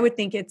 I would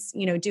think it's,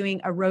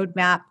 doing a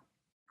roadmap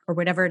or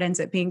whatever it ends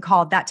up being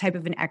called, that type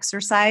of an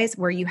exercise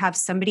where you have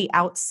somebody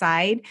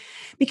outside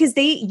because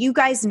you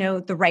guys know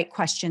the right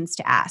questions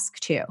to ask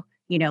too.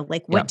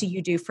 What do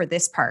you do for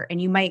this part?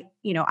 And you might,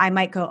 I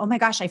might go, oh my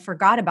gosh, I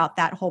forgot about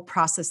that whole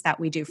process that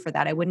we do for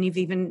that. I wouldn't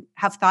even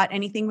have thought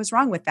anything was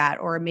wrong with that.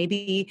 Or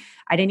maybe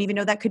I didn't even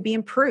know that could be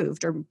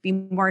improved or be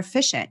more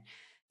efficient.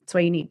 That's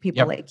why you need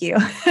people like you.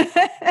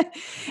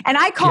 And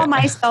I call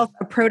myself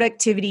a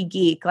productivity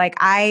geek. Like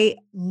I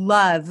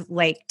love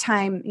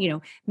time,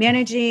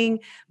 managing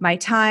my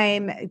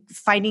time,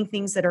 finding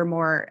things that are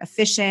more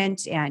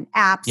efficient and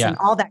apps and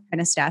all that kind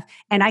of stuff.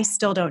 And I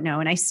still don't know.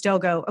 And I still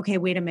go, okay,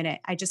 wait a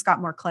minute. I just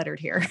got more cluttered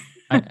here.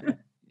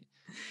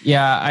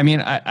 I mean,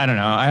 I don't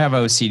know. I have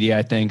OCD,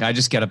 I think. I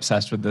just get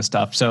obsessed with this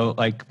stuff. So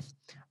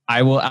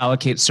I will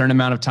allocate a certain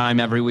amount of time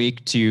every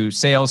week to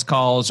sales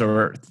calls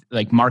or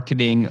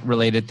marketing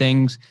related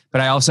things. But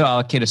I also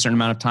allocate a certain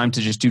amount of time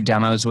to just do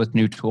demos with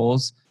new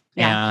tools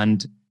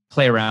and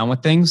play around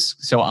with things.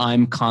 So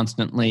I'm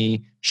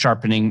constantly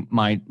sharpening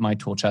my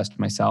tool chest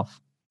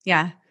myself.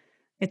 Yeah,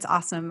 it's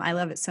awesome. I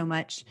love it so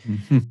much.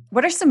 Mm-hmm.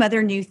 What are some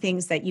other new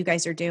things that you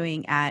guys are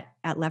doing at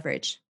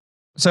Leverage?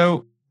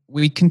 So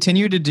we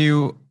continue to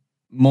do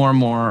more and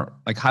more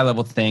high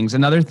level things.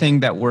 Another thing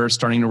that we're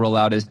starting to roll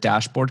out is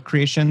dashboard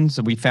creation.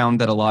 So we found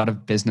that a lot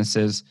of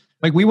businesses,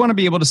 we want to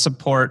be able to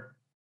support,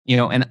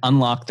 and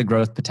unlock the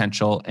growth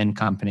potential in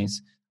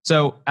companies.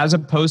 So as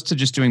opposed to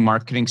just doing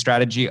marketing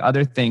strategy,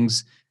 other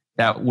things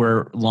that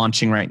we're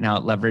launching right now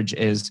at Leverage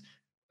is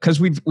because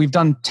we've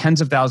done tens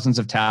of thousands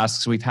of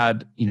tasks. We've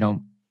had,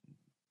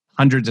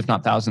 hundreds, if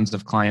not thousands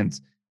of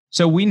clients.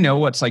 So we know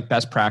what's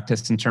best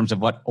practice in terms of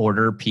what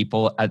order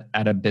people at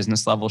a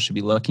business level should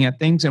be looking at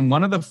things. And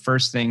one of the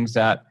first things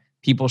that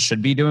people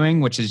should be doing,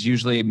 which is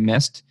usually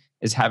missed,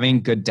 is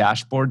having good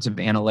dashboards of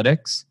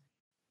analytics.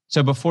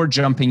 So before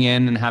jumping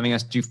in and having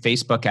us do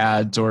Facebook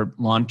ads or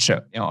launch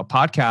a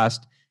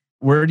podcast,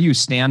 where do you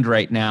stand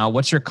right now?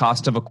 What's your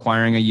cost of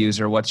acquiring a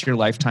user? What's your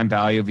lifetime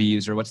value of a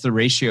user? What's the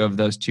ratio of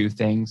those two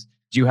things?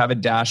 Do you have a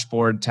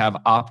dashboard to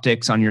have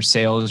optics on your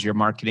sales, your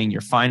marketing,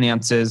 your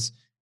finances?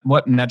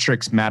 What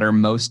metrics matter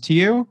most to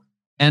you?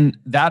 And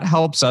that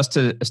helps us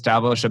to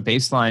establish a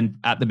baseline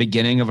at the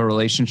beginning of a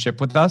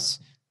relationship with us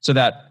so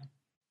that,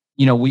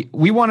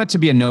 we want it to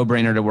be a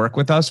no-brainer to work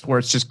with us where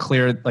it's just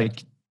clear,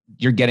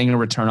 you're getting a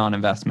return on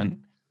investment.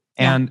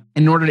 Yeah. And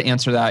in order to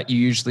answer that, you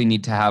usually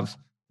need to have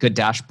good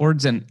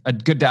dashboards, and a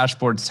good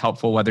dashboard is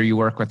helpful whether you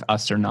work with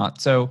us or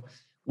not. So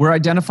we're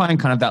identifying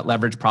kind of that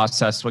leverage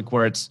process,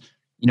 where it's,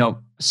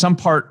 some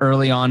part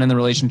early on in the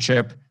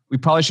relationship, we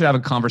probably should have a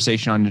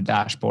conversation on the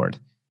dashboard.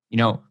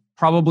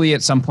 Probably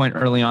at some point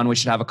early on, we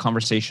should have a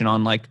conversation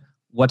on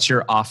what's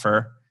your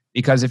offer?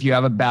 Because if you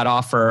have a bad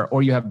offer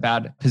or you have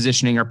bad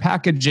positioning or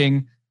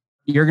packaging,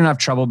 you're going to have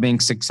trouble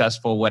being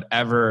successful,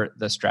 whatever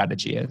the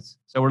strategy is.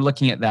 So we're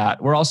looking at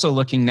that. We're also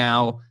looking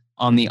now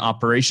on the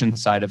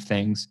operations side of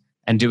things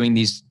and doing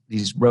these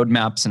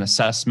roadmaps and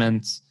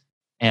assessments.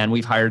 And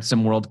we've hired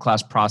some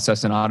world-class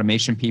process and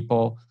automation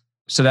people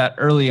so that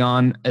early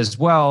on as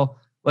well,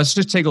 let's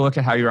just take a look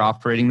at how you're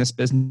operating this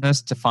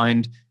business to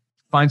find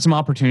some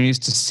opportunities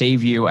to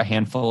save you a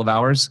handful of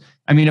hours.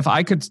 I mean, if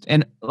I could,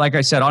 and like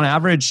I said, on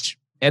average,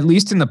 at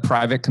least in the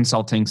private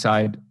consulting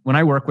side, when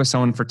I work with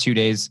someone for 2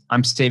 days,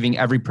 I'm saving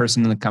every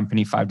person in the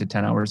company 5 to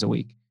 10 hours a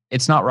week.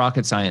 It's not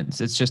rocket science.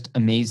 It's just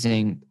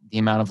amazing the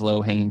amount of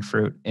low-hanging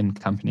fruit in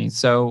companies.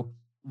 So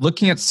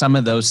looking at some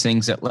of those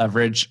things at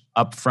Leverage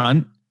up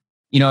front,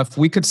 if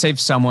we could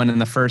save someone in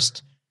the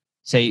first,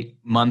 say,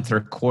 month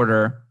or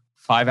quarter,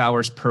 5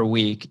 hours per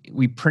week,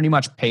 we pretty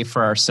much pay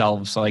for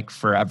ourselves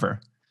forever.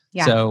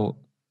 Yeah. So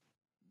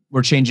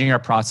we're changing our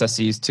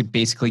processes to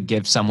basically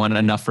give someone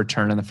enough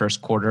return in the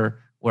first quarter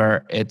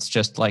where it's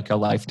just a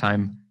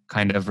lifetime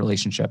kind of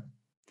relationship.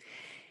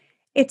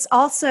 It's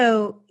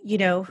also,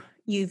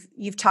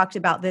 you've talked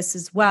about this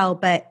as well,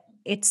 but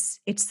it's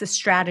the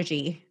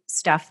strategy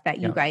stuff that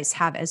you Yeah. guys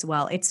have as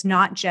well. It's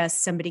not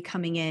just somebody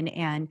coming in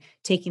and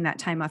taking that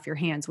time off your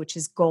hands, which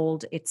is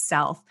gold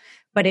itself,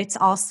 but it's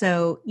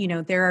also,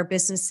 there are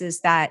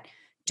businesses that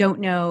don't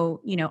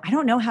know, I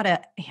don't know how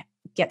to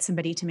get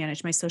somebody to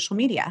manage my social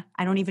media.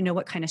 I don't even know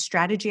what kind of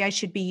strategy I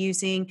should be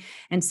using.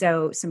 And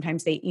so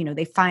sometimes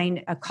they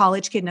find a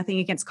college kid, nothing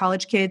against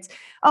college kids.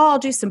 Oh, I'll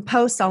do some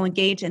posts, I'll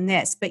engage in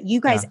this. But you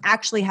guys Yeah.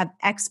 actually have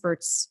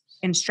experts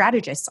and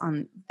strategists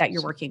on that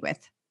you're working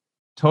with.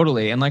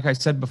 Totally. And like I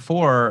said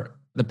before,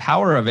 the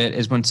power of it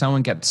is when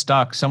someone gets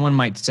stuck, someone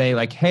might say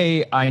like,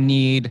 hey, I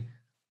need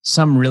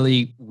some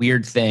really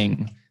weird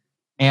thing.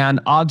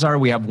 And odds are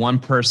we have one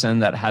person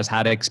that has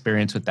had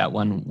experience with that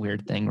one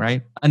weird thing,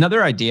 right?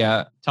 Another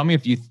idea, tell me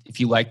if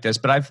you like this,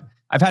 but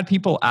I've had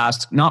people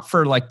ask, not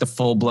for like the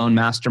full-blown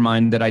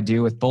mastermind that I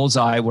do with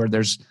Bullseye where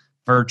there's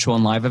virtual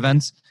and live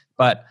events,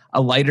 but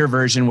a lighter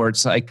version where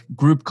it's like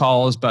group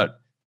calls, but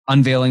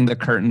unveiling the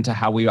curtain to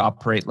how we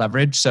operate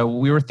leverage. So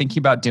we were thinking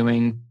about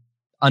doing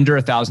under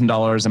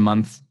 $1,000 a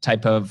month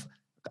type of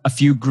a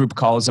few group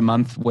calls a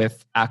month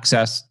with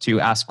access to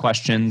ask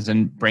questions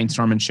and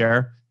brainstorm and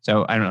share.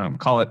 So I don't know,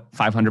 call it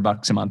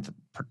 $500 a month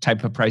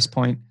type of price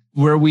point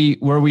where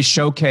we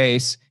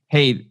showcase,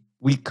 hey,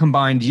 we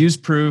combined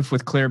UseProof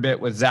with Clearbit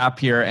with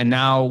Zapier. And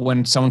now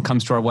when someone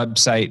comes to our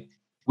website,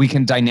 we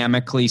can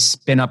dynamically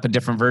spin up a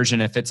different version.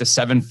 If it's a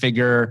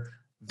 7-figure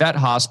vet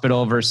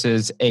hospital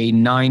versus a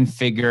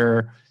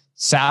 9-figure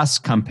SaaS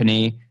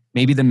company,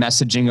 maybe the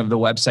messaging of the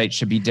website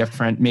should be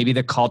different. Maybe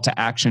the call to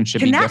action should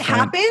be different. Can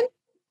that happen?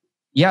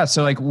 Yeah.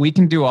 So like we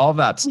can do all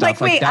that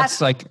stuff.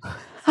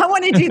 I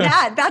want to do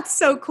that. That's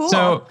so cool.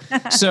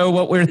 So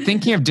what we're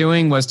thinking of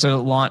doing was to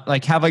launch,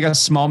 like have like a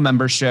small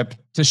membership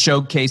to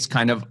showcase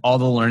kind of all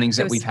the learnings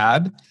that we've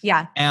had.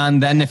 Yeah.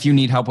 And then if you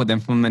need help with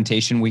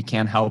implementation, we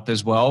can help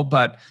as well.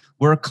 But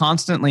we're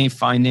constantly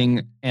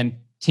finding and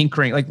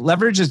tinkering, like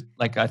Leverage is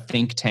like a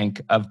think tank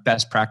of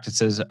best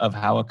practices of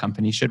how a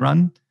company should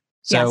run.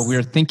 So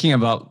we're thinking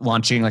about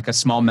launching like a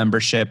small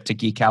membership to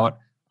geek out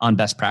on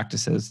best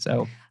practices.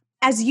 So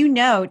as you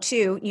know,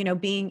 too,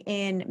 being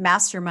in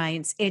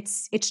masterminds,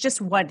 it's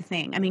just one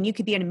thing. I mean, you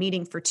could be in a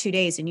meeting for 2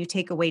 days and you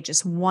take away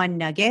just one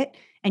nugget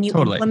and you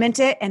implement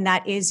it. And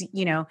that is,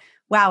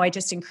 wow, I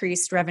just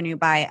increased revenue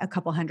by a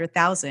couple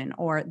 $100,000,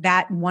 or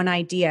that one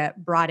idea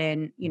brought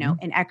in,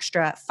 an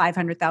extra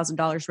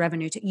 $500,000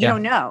 revenue you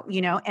don't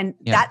know, and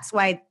that's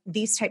why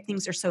these type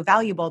things are so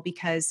valuable,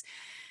 because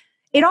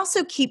it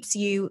also keeps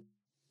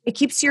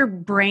your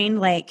brain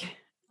like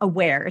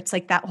aware. It's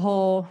like that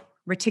whole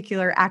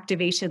reticular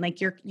activation,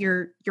 like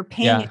you're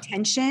paying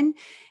attention,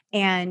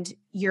 and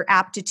your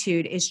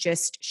aptitude is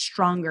just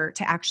stronger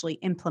to actually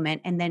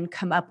implement and then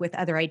come up with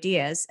other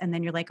ideas. And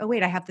then you're like, oh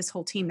wait, I have this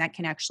whole team that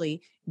can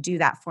actually do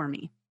that for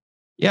me.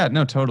 Yeah,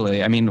 no,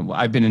 totally. I mean,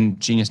 I've been in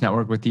Genius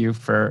Network with you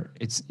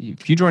if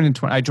you joined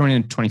I joined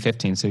in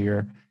 2015. So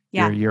you're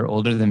a year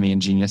older than me in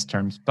Genius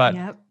terms, but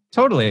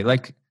totally.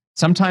 Like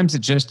sometimes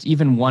it's just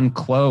even one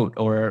quote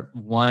or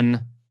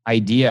one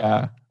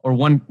idea or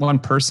one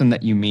person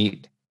that you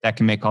meet that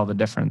can make all the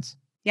difference.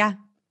 Yeah,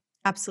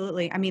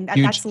 absolutely. I mean,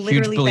 that's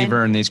literally huge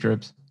believer in these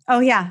groups. Oh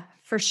yeah,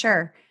 for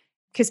sure.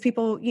 Because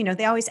people,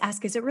 they always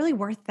ask, is it really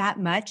worth that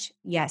much?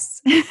 Yes.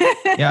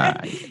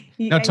 Yeah,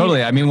 no,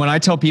 totally. I mean, when I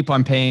tell people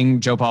I'm paying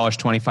Joe Polish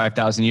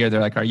 $25,000 a year,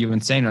 they're like, are you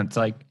insane? And it's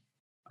like,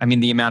 I mean,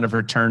 the amount of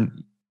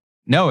return,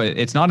 no,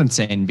 it's not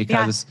insane,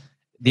 because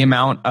the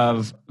amount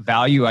of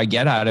value I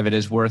get out of it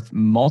is worth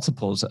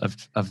multiples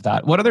of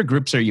that. What other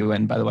groups are you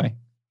in, by the way?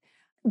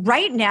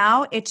 Right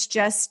now, it's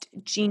just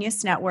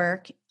Genius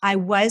Network. I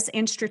was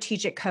in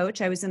Strategic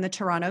Coach. I was in the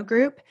Toronto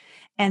group.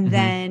 And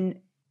then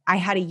I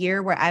had a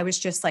year where I was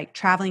just like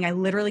traveling. I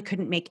literally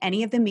couldn't make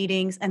any of the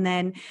meetings. And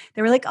then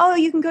they were like, oh,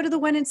 you can go to the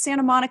one in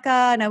Santa Monica.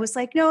 And I was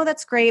like, no,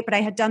 that's great. But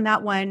I had done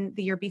that one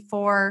the year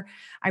before.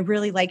 I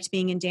really liked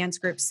being in Dan's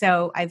group.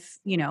 So I've,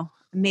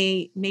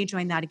 may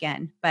join that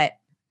again. But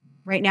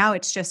right now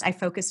it's just, I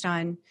focused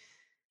on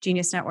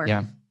Genius Network.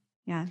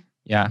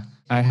 Yeah.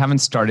 I haven't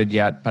started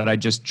yet, but I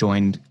just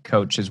joined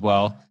Coach as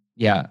well.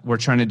 Yeah. We're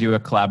trying to do a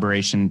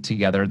collaboration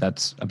together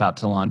that's about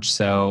to launch.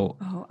 So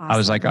awesome. I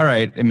was like, all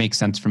right, it makes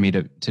sense for me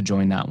to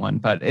join that one,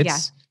 but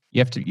you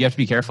have to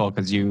be careful,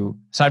 because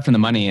aside from the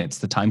money, it's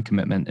the time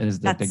commitment is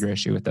the bigger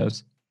issue with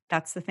those.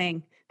 That's the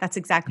thing. That's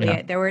exactly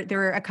it. There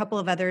were a couple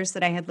of others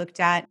that I had looked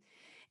at,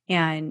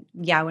 and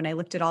when I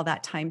looked at all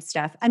that time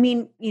stuff, I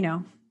mean,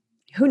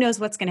 who knows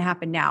what's going to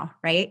happen now,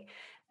 right?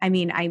 I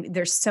mean,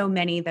 there's so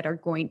many that are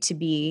going to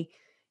be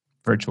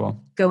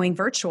going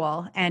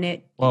virtual,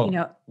 and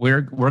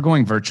we're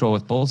going virtual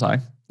with Bullseye.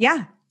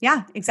 Yeah,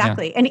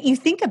 exactly. Yeah. And you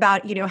think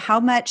about,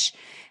 how much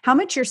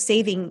you're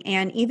saving,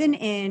 and even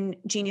in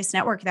Genius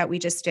Network that we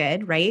just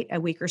did, right, a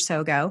week or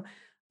so ago,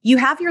 you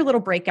have your little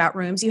breakout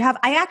rooms.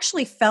 I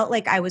actually felt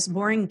like I was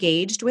more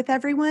engaged with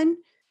everyone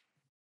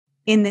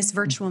in this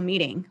virtual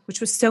meeting, which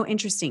was so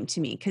interesting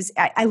to me, because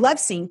I love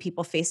seeing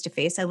people face to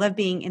face. I love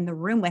being in the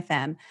room with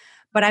them.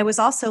 But I was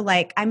also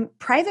like, I'm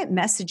private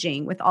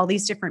messaging with all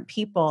these different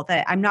people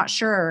that I'm not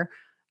sure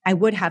I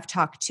would have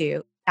talked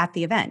to at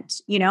the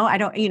event. I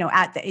don't,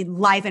 at the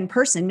live in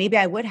person, maybe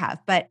I would have,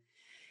 but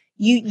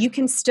you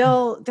can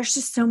still, there's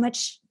just so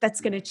much that's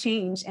going to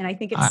change. And I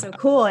think it's so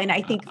cool. And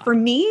I think for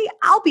me,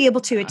 I'll be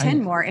able to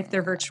attend more if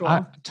they're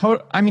virtual.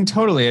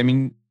 Totally. I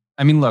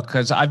mean, look,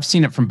 because I've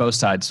seen it from both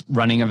sides,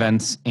 running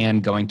events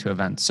and going to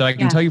events. So I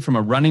can tell you from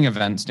a running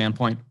event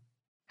standpoint,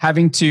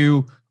 having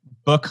to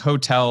book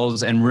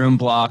hotels and room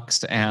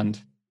blocks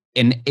and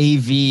an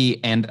AV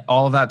and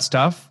all of that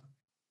stuff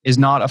is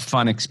not a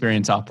fun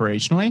experience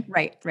operationally.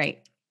 Right.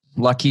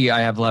 Lucky I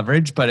have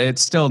leverage, but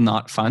it's still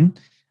not fun.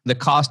 The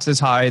cost is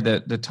high,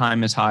 the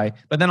time is high.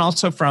 But then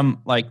also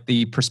from like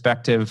the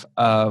perspective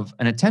of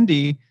an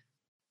attendee,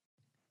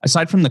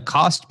 aside from the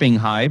cost being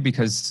high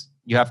because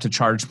you have to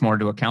charge more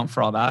to account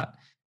for all that,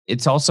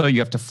 it's also you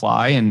have to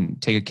fly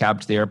and take a cab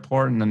to the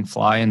airport and then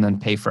fly and then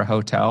pay for a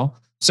hotel.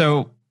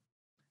 So,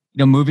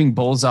 moving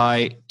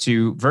Bullseye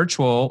to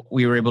virtual,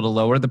 we were able to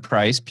lower the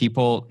price.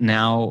 People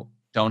now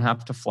don't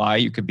have to fly.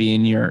 You could be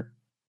in your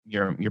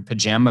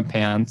pajama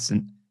pants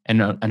and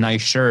a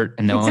nice shirt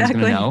and no one's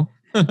going to know.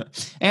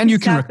 And you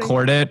can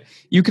record it.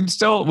 You can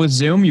still, with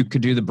Zoom, you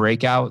could do the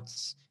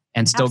breakouts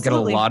and still get a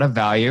lot of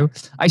value.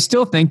 I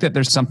still think that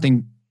there's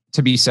something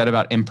to be said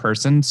about in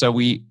person. So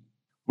we're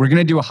going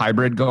to do a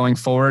hybrid going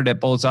forward at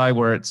Bullseye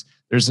where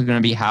there's going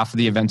to be half of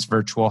the events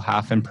virtual,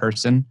 half in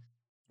person,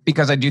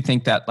 because I do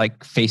think that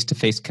like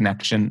face-to-face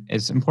connection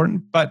is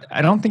important, but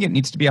I don't think it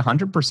needs to be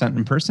 100%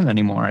 in person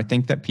anymore. I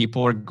think that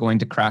people are going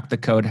to crack the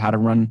code how to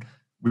run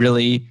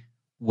really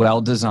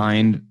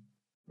well-designed,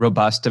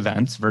 robust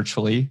events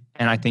virtually.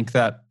 And I think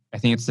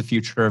it's the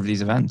future of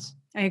these events.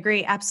 I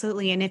agree.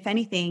 Absolutely. And if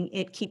anything,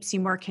 it keeps you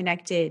more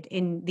connected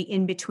in the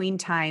in-between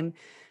time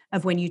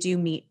of when you do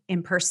meet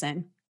in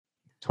person.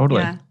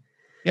 Totally.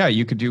 Yeah,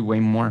 you could do way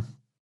more.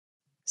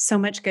 So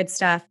much good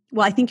stuff.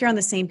 Well, I think you're on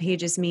the same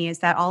page as me, is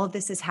that all of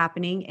this is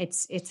happening.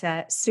 It's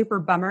a super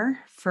bummer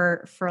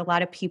for a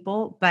lot of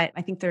people, but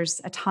I think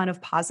there's a ton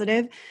of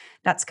positive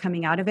that's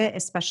coming out of it,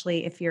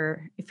 especially if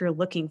you're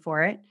looking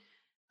for it.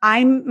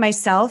 I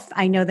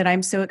know that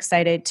I'm so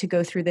excited to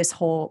go through this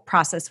whole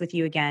process with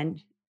you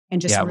again.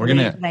 And just we're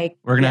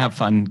gonna have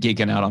fun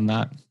geeking out on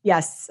that.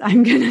 Yes,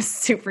 I'm gonna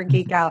super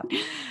geek out.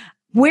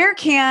 Where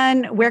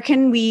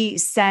can we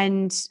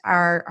send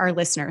our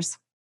listeners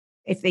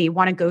if they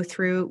want to go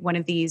through one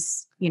of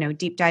these,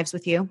 deep dives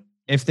with you?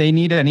 If they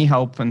need any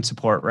help and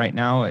support right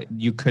now,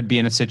 you could be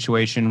in a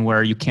situation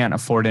where you can't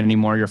afford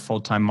anymore your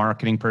full-time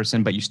marketing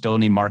person, but you still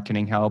need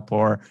marketing help,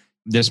 or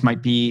this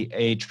might be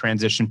a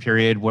transition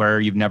period where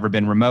you've never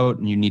been remote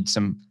and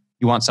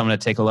you want someone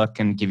to take a look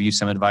and give you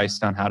some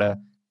advice on how to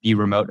be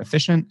remote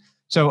efficient.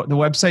 So the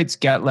website's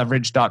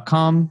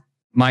getleverage.com.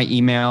 My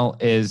email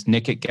is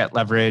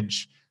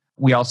nick@getleverage.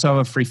 We also have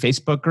a free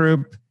Facebook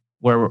group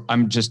where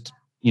I'm just,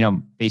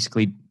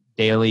 basically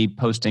daily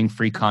posting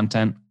free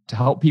content to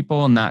help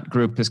people. And that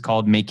group is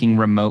called Making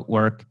Remote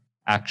Work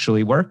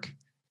Actually Work.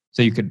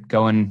 So you could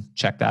go and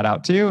check that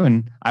out too.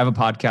 And I have a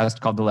podcast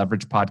called The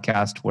Leverage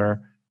Podcast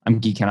where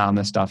I'm geeking out on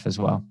this stuff as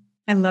well.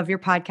 I love your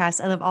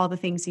podcast. I love all the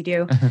things you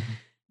do.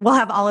 We'll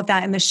have all of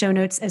that in the show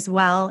notes as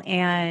well.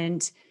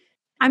 And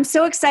I'm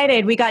so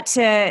excited we got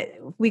to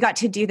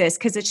do this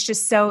because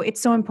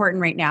it's so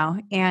important right now.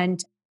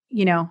 And,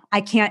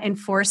 I can't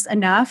enforce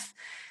enough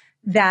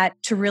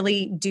that to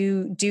really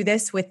do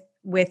this with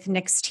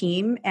Nick's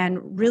team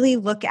and really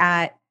look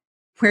at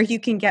where you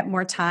can get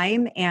more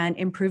time and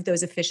improve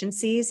those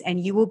efficiencies. And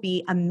you will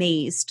be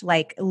amazed,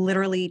 like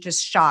literally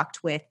just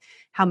shocked with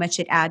how much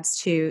it adds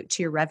to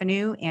your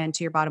revenue and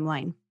to your bottom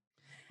line.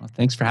 Well,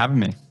 thanks for having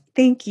me.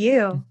 Thank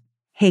you.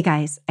 Hey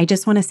guys, I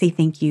just want to say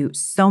thank you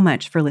so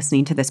much for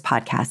listening to this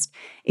podcast.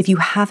 If you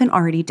haven't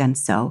already done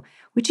so,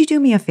 would you do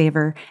me a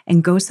favor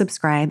and go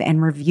subscribe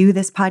and review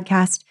this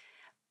podcast?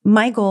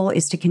 My goal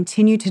is to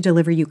continue to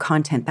deliver you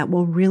content that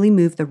will really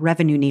move the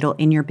revenue needle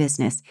in your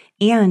business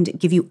and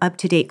give you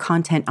up-to-date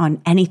content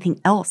on anything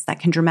else that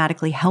can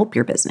dramatically help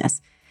your business.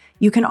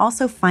 You can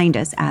also find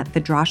us at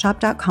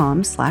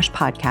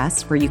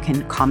thedrawshop.com/podcast, where you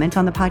can comment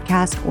on the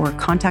podcast or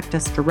contact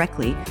us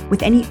directly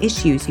with any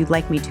issues you'd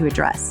like me to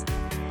address.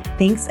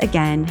 Thanks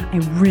again. I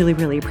really,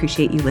 really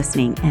appreciate you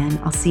listening, and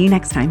I'll see you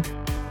next time.